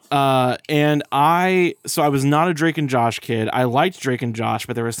that. And I was not a Drake and Josh kid. I liked Drake and Josh,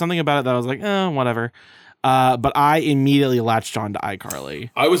 but there was something about it that I was like, whatever. But I immediately latched on to iCarly.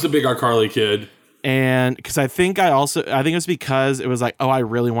 I was a big iCarly kid. And because I think it was because it was like, oh, I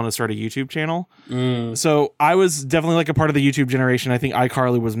really want to start a YouTube channel. So I was definitely like a part of the YouTube generation. I think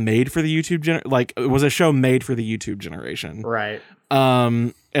iCarly was made for the YouTube it was a show made for the YouTube generation. Right.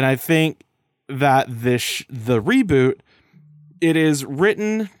 And I think that the reboot, it is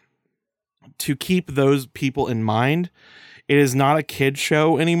written to keep those people in mind. It is not a kid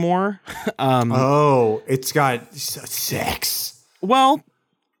show anymore. It's got sex. Well,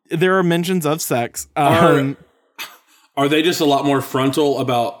 there are mentions of sex. Are they just a lot more frontal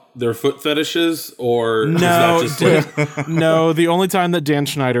about their foot fetishes, or no? is that just No, the only time that Dan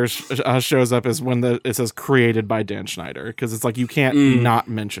Schneider shows up is when it says created by Dan Schneider, because it's like you can't not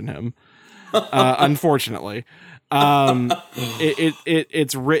mention him. Unfortunately,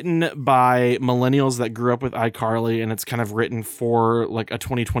 it's written by millennials that grew up with iCarly, and it's kind of written for like a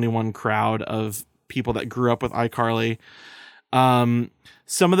 2021 crowd of people that grew up with iCarly.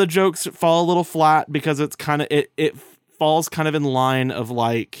 Some of the jokes fall a little flat because it's kind of it falls kind of in line of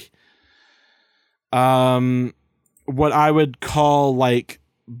like what I would call like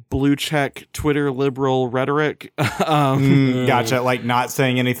blue check Twitter liberal rhetoric. Gotcha. Like not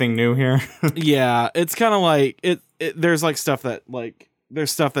saying anything new here. Yeah, it's kind of like it there's like stuff that like there's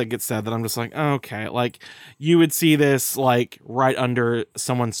stuff that gets said that I'm just like, oh, okay. Like you would see this like right under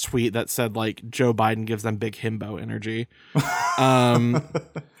someone's tweet that said like Joe Biden gives them big himbo energy.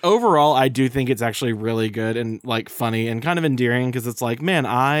 Overall, I do think it's actually really good and like funny and kind of endearing, because it's like, man,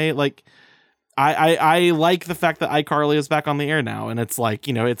 I like the fact that iCarly is back on the air now, and it's like,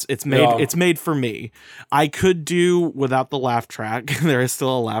 you know, it's made for me. I could do without the laugh track. There is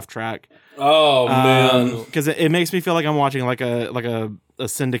still a laugh track. Oh man, because it makes me feel like I'm watching like a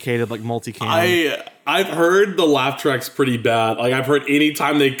syndicated like multicam. I've heard the laugh track's pretty bad. Like I've heard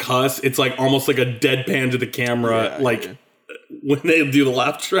anytime they cuss, it's like almost like a deadpan to the camera. When they do the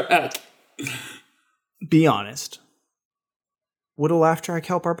laugh track. Be honest. Would a laugh track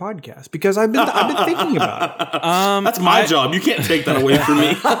help our podcast? Because I've been thinking about it. That's my job. You can't take that away from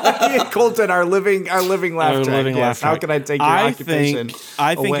me. Colton, our living laugh track. How can I take your occupation?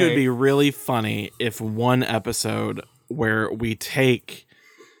 I think it would be really funny if one episode where we take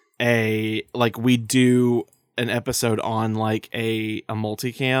we do an episode on like a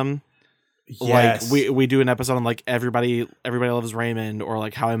multicam. Yes. Like we do an episode on like Everybody Loves Raymond, or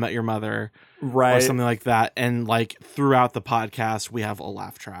like How I Met Your Mother, right, or something like that, and like throughout the podcast we have a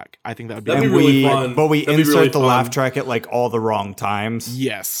laugh track. I think that would be That'd be really fun. But we That'd insert really the fun. laugh track at like all the wrong times.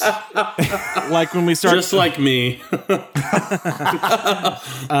 Yes. Like when we start, just like me.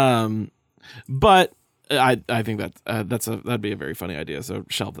 But I think that'd be a very funny idea, so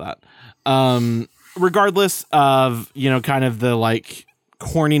shelve that. Regardless of, you know, kind of the like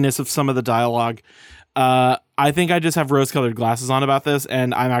corniness of some of the dialogue, I think I just have rose-colored glasses on about this,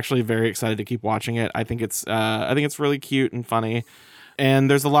 and I'm actually very excited to keep watching it. I think it's really cute and funny, and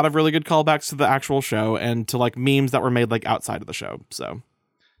there's a lot of really good callbacks to the actual show and to like memes that were made like outside of the show. So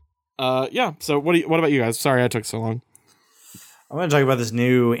yeah, so what about you guys? Sorry I took so long. I'm going to talk about this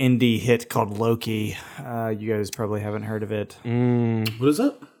new indie hit called Loki. You guys probably haven't heard of it. What is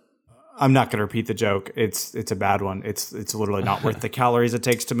it? I'm not going to repeat the joke. It's a bad one. It's literally not worth the calories it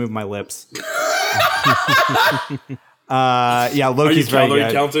takes to move my lips. Yeah, Loki's very good. Are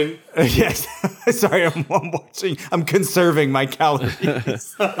you calorie counting? Yes. Sorry, I'm watching. I'm conserving my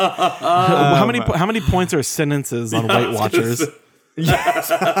calories. How many points are sentences on Weight Watchers?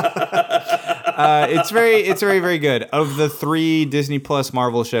 Yes. It's very, very good. Of the 3 Disney Plus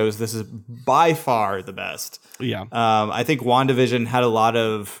Marvel shows, this is by far the best. Yeah. I think WandaVision had a lot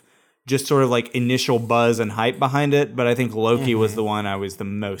of just sort of like initial buzz and hype behind it, but I think Loki was the one I was the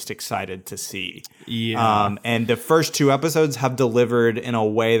most excited to see. Yeah. And the first 2 episodes have delivered in a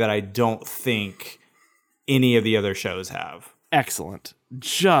way that I don't think any of the other shows have. Excellent.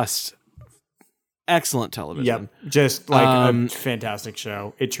 Just excellent television. Yep. Just like a fantastic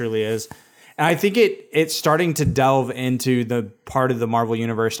show. It truly is. And I think it's starting to delve into the part of the Marvel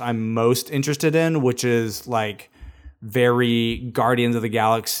universe I'm most interested in, which is like very Guardians of the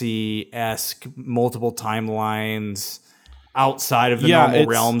Galaxy-esque, multiple timelines outside of the normal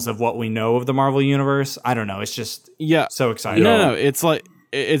realms of what we know of the Marvel universe. I don't know. It's just so exciting. No. It's like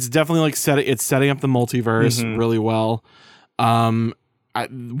it's definitely like setting up the multiverse really well.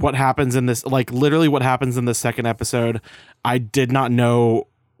 What happens in this, like literally what happens in the second episode, I did not know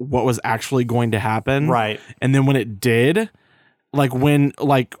what was actually going to happen. Right. And then when it did, when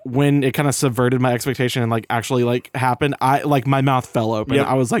it kind of subverted my expectation and like actually like happened, I like my mouth fell open.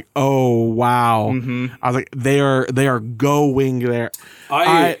 I was like, oh wow. I was like, they are going there.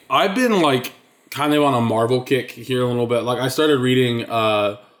 I've been like kind of on a Marvel kick here a little bit. Like I started reading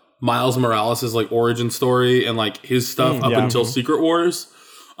Miles Morales' like origin story and like his stuff up until Secret Wars.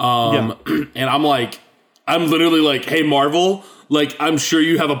 And I'm literally like, hey Marvel, like, I'm sure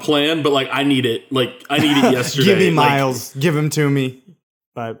you have a plan, but like, I need it. Like, I need it yesterday. Give me Miles. Give him to me.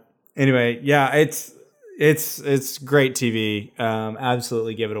 But anyway, yeah, it's great TV.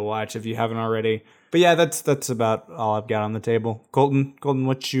 Absolutely give it a watch if you haven't already. But yeah, that's about all I've got on the table. Colton,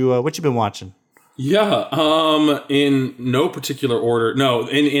 what you been watching? Yeah, in no particular order. No,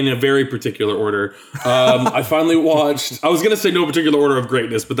 in a very particular order. I finally watched. I was gonna say no particular order of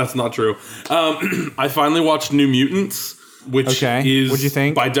greatness, but that's not true. I finally watched New Mutants, which is, what'd you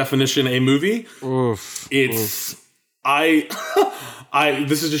think? By definition, a movie. Oof. It's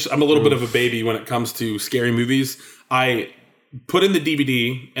this is just, I'm a little bit of a baby when it comes to scary movies. I put in the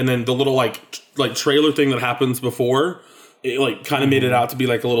DVD and then the little like trailer thing that happens before it like kind of made it out to be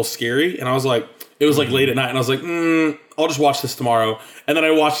like a little scary, and I was like, it was like late at night, and I was like, I'll just watch this tomorrow. And then I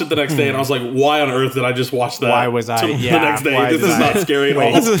watched it the next day, and I was like, why on earth did I just watch that? Why was I? The next day, this is not scary at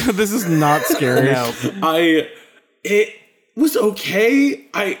all. This is not scary. No. It was okay.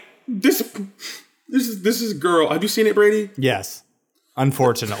 This is girl. Have you seen it, Brady? Yes.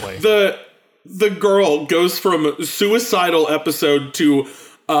 Unfortunately. The girl goes from suicidal episode to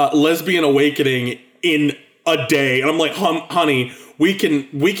lesbian awakening in a day, and I'm like, honey, we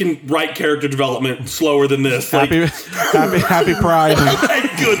can write character development slower than this. Happy Pride.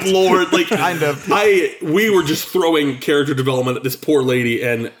 Good Lord, like kind of. We were just throwing character development at this poor lady,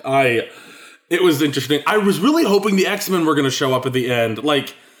 and it was interesting. I was really hoping the X-Men were going to show up at the end.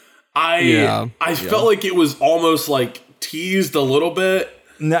 Like I felt like it was almost like teased a little bit.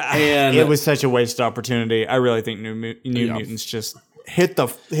 No, and it was such a wasted opportunity. I really think New Mutants just hit the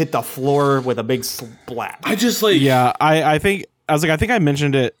floor with a big splat. I just like I think I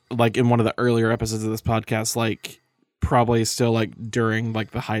mentioned it like in one of the earlier episodes of this podcast, like probably still like during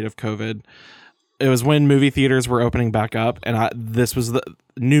like the height of COVID. It was when movie theaters were opening back up, and this was the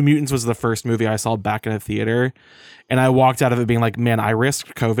New Mutants was the first movie I saw back in a theater, and I walked out of it being like, man, I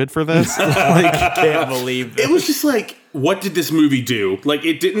risked COVID for this. Like, I can't believe this. It was just like, what did this movie do? Like,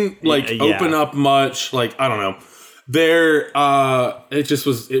 it didn't like open up much. Like, I don't know. It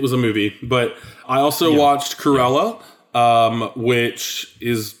was a movie. But I also watched Cruella, which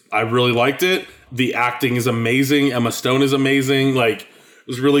is, I really liked it. The acting is amazing. Emma Stone is amazing. Like, it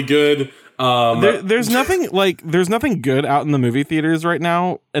was really good. There's nothing good out in the movie theaters right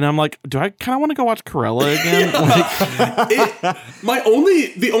now, and I'm like, do I kind of want to go watch Cruella again?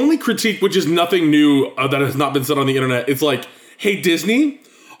 The only critique, which is nothing new that has not been said on the internet, it's like, hey Disney,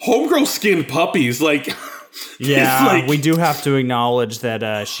 homegirl skinned puppies, like. Yeah, like, we do have to acknowledge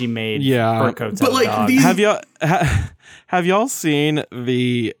that she made fur coats. But like, have y'all seen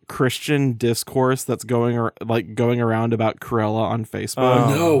the Christian discourse that's going around about Cruella on Facebook?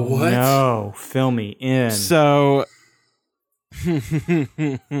 Oh, no, what? No, fill me in. So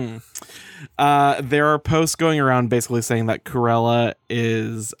there are posts going around basically saying that Cruella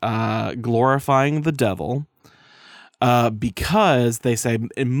is glorifying the devil. Because they say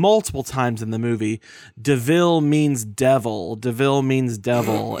multiple times in the movie, DeVille means devil,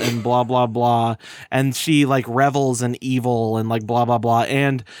 and blah, blah, blah. And she like revels in evil and like blah, blah, blah.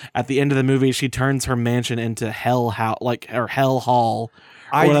 And at the end of the movie, she turns her mansion into hell hall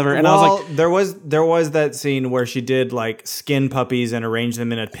or whatever. And I was like, there was that scene where she did like skin puppies and arrange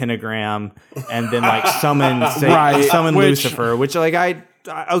them in a pentagram and then like summon Lucifer, which like I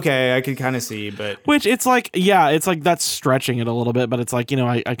could kind of see, but which it's like that's stretching it a little bit, but it's like, you know,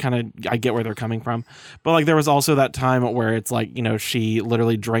 I get where they're coming from. But like there was also that time where it's like, you know, she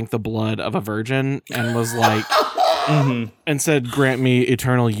literally drank the blood of a virgin and was like and said, "Grant me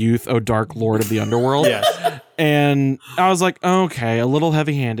eternal youth, O dark lord of the underworld." Yes. And I was like, okay, a little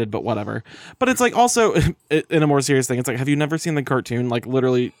heavy-handed, but whatever. But it's like also in a more serious thing, it's like, have you never seen the cartoon? Like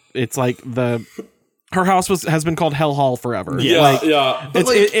literally it's like the her house has been called Hell Hall forever. Yeah. But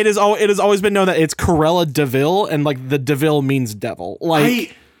It has always been known that it's Corella Deville, and like the Deville means devil.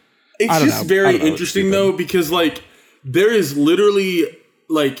 Like it's just very interesting though, because like there is literally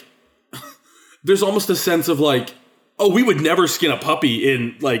like there's almost a sense of like, oh, we would never skin a puppy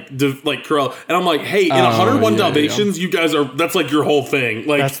in like Corella, and I'm like, hey, in 101 Dalmatians, you guys are, that's like your whole thing.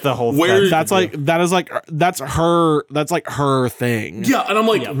 Like that's the whole. That's her thing. Yeah, and I'm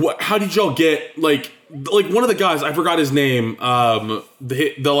like, what? How did y'all get like one of the guys, I forgot his name, the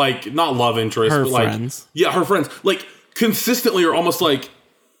like not love interest, her but like friends. Yeah, her friends like consistently are almost like,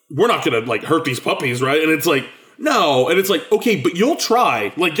 we're not gonna like hurt these puppies, right? And it's like, no, and it's like, okay, but you'll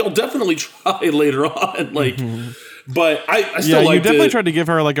try, like you'll definitely try later on, like. But I still like. You definitely tried to give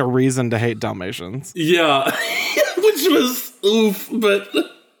her like a reason to hate Dalmatians. Yeah, which was oof, but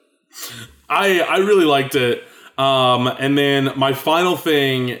I really liked it. And then my final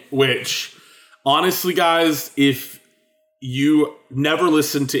thing, which honestly, guys, if you never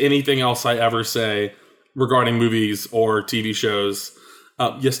listen to anything else I ever say regarding movies or TV shows,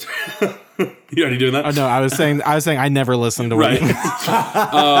 yes, you already doing that? Oh, no, I was saying I never listened to it. Right.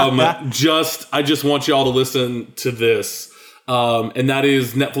 I just want y'all to listen to this, and that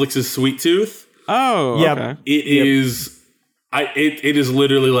is Netflix's Sweet Tooth. Oh, yeah. Okay. It is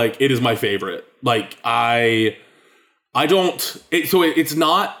literally like, it is my favorite. Like it's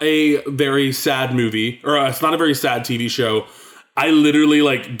not a very sad movie, or it's not a very sad TV show. I literally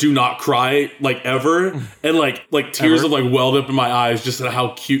like do not cry like ever, and like tears have like welled up in my eyes just at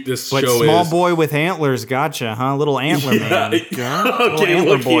how cute this show is. Small boy with antlers, gotcha, huh? Little antler man. Okay,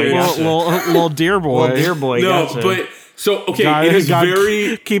 antler look boy, here. gotcha. Little deer boy. Little deer boy, No, gotcha. but so okay, it is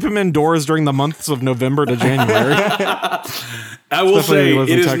very. Keep him indoors during the months of November to January. I will say when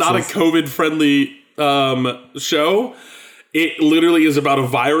he lives it in is Texas. not a COVID friendly show. It literally is about a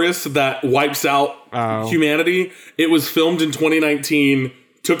virus that wipes out humanity. It was filmed in 2019,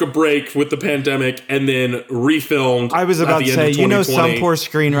 took a break with the pandemic, and then refilmed. I was about at to the end say, of some 2020. poor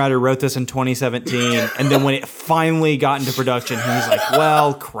screenwriter wrote this in 2017, and then when it finally got into production, he was like,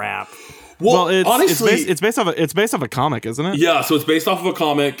 "Well, crap." Well, honestly, it's based off a comic, isn't it? yeah. So it's based off of a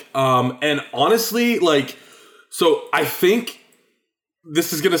comic, and honestly, like, so I think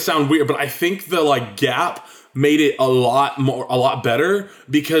this is gonna sound weird, but I think the like gap made it a lot better,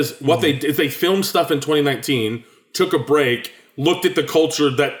 because what they did, they filmed stuff in 2019, took a break, looked at the culture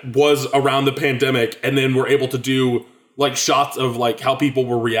that was around the pandemic, and then were able to do like shots of like how people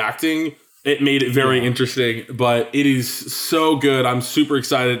were reacting. It made it very interesting, but it is so good. I'm super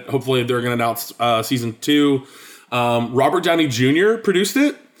excited. Hopefully they're going to announce season 2. Robert Downey Jr. produced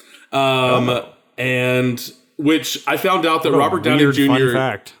it. And which I found out that Robert Downey Jr. Fun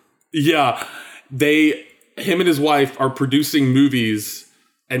fact. Yeah, him and his wife are producing movies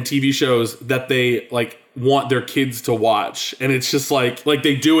and TV shows that they like want their kids to watch, and it's just like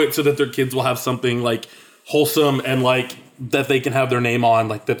they do it so that their kids will have something like wholesome and like that they can have their name on,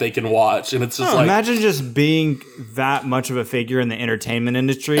 like that they can watch, and it's just like, imagine just being that much of a figure in the entertainment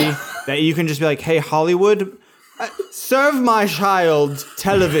industry that you can just be like, "Hey, Hollywood, serve my child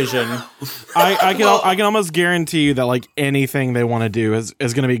television." I can almost guarantee you that like anything they want to do is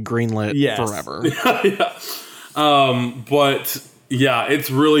going to be greenlit forever. yeah. But yeah, it's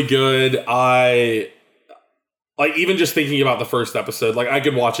really good. I like, even just thinking about the first episode, like I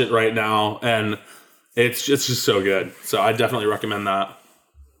could watch it right now, and it's just so good. So I definitely recommend that.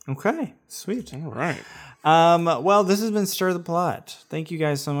 Okay, sweet. All right. Well, this has been Stir the Plot. Thank you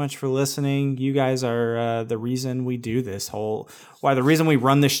guys so much for listening. You guys are the reason we do this the reason we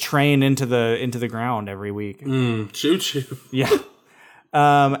run this train into the ground every week. Choo choo. Yeah.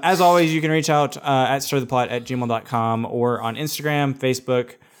 As always, you can reach out at stirtheplot@gmail.com or on Instagram,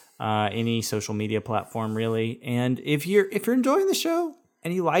 Facebook, any social media platform, really. And if you're enjoying the show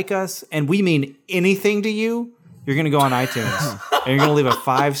and you like us, and we mean anything to you, you're going to go on iTunes and you're going to leave a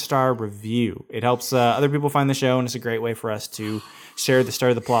 5-star review. It helps other people find the show, and it's a great way for us to share the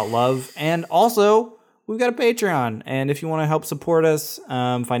Stir the Plot love. And also, we've got a Patreon, and if you want to help support us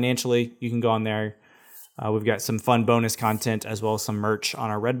financially, you can go on there. We've got some fun bonus content as well as some merch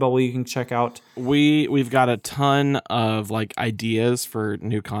on our Redbubble you can check out. We've got a ton of like ideas for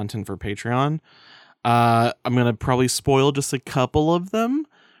new content for Patreon. I'm gonna probably spoil just a couple of them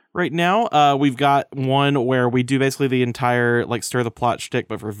right now. We've got one where we do basically the entire like Stir the Plot shtick,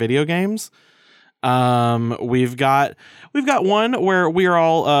 but for video games. We've got one where we are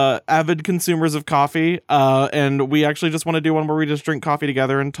all avid consumers of coffee, and we actually just want to do one where we just drink coffee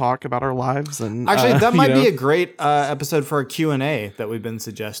together and talk about our lives. And actually, that might be a great episode for a Q&A that we've been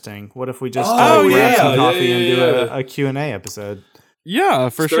suggesting. What if we just grab some coffee and do a Q&A episode? Yeah,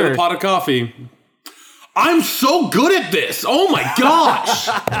 for Stir sure. the pot of coffee. I'm so good at this. Oh my gosh.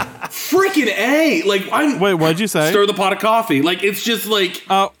 Freaking A. Like, Wait, what'd you say? Stir the pot of coffee. Like, it's just like,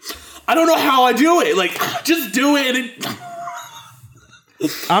 I don't know how I do it. Like, just do it. And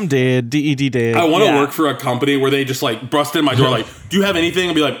I'm dead. DED dead. I want to work for a company where they just like bust in my door, like, do you have anything?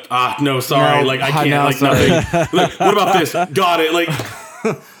 And be like, no, sorry. No, like, I can't, no, like, sorry. nothing. Like, what about this? Got it. Like,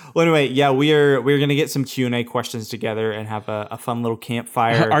 Well, anyway, yeah, we're gonna get some Q&A questions together and have a fun little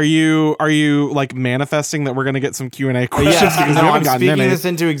campfire. Are you like manifesting that we're gonna get some Q&A questions? Yeah, Because we no, haven't I'm gotten speaking any. this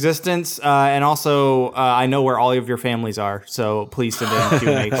into existence, and also I know where all of your families are, so please send in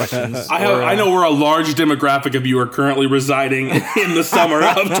Q&A questions. I know where a large demographic of you are currently residing in the summer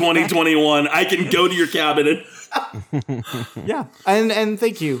of 2021. I can go to your cabin and Yeah, and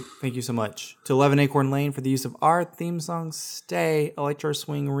thank you so much to 11 Acorn Lane for the use of our theme song "Stay" Electro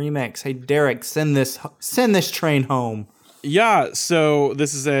Swing remix. Hey Derek, send this train home. Yeah, so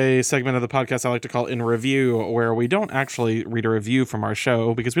this is a segment of the podcast I like to call In Review, where we don't actually read a review from our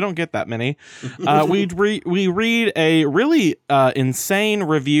show because we don't get that many. We read a really insane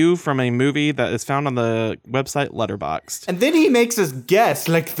review from a movie that is found on the website Letterboxd. And then he makes us guess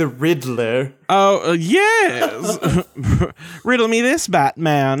like the Riddler. Oh, yes. Riddle me this,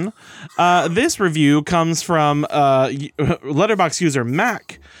 Batman. This review comes from Letterboxd user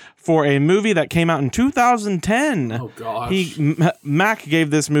Mac for a movie that came out in 2010. Oh, gosh. Mac gave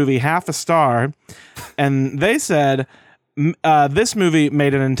this movie half a star, and they said this movie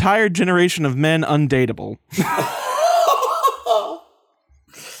made an entire generation of men undateable.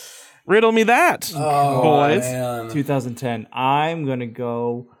 Riddle me that, boys. Man. 2010. I'm gonna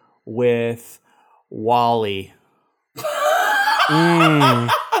go with Wall-E.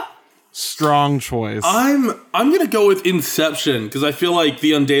 Strong choice. I'm gonna go with Inception because I feel like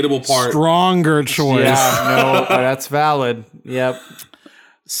the undateable part. Stronger choice. Yeah, no, that's valid. Yep.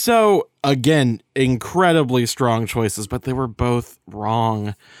 So, again, incredibly strong choices, but they were both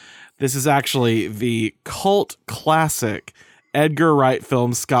wrong. This is actually the cult classic Edgar Wright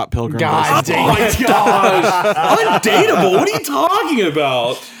film Scott Pilgrim. God Oh my gosh! Undateable? What are you talking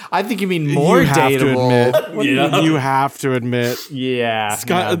about? I think you mean more You have to dateable. admit. Yeah. You have to admit. Yeah.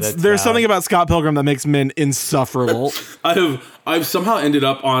 Scott, no, that's there's valid. something about Scott Pilgrim that makes men insufferable. I've somehow ended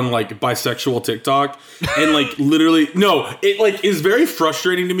up on like bisexual TikTok and like literally no, it like is very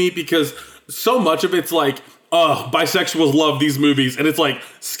frustrating to me because so much of it's like, bisexuals love these movies, and it's like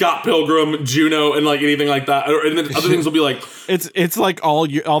Scott Pilgrim, Juno, and like anything like that. And then other things will be like, It's like all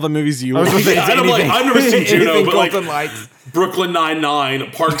the movies you I was like. gonna say, and I'm like, I've never seen Juno, anything but like Colton likes. Brooklyn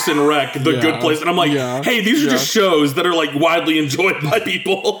Nine-Nine, Parks and Rec, The Yeah. Good Place, and I'm like, Yeah. hey, these are just shows that are like widely enjoyed by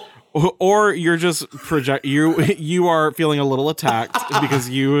people. Or you're just you are feeling a little attacked because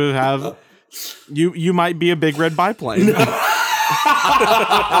you might be a big red biplane.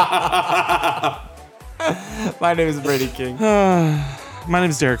 My name is Brady King. My name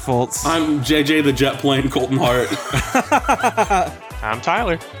is Derek Foltz. I'm JJ the Jet Plane, Colton Hart. I'm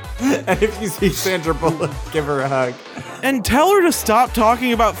Tyler. And if you see Sandra Bullock, give her a hug. And tell her to stop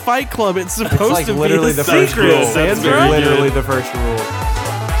talking about Fight Club. It's supposed It's like to literally be the a first secret, rule. That's Sandra. very Literally good. the first rule.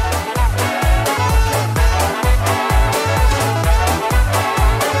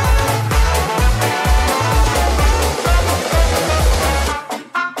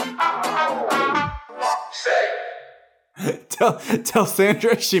 Tell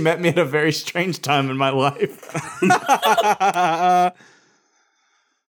Sandra she met me at a very strange time in my life.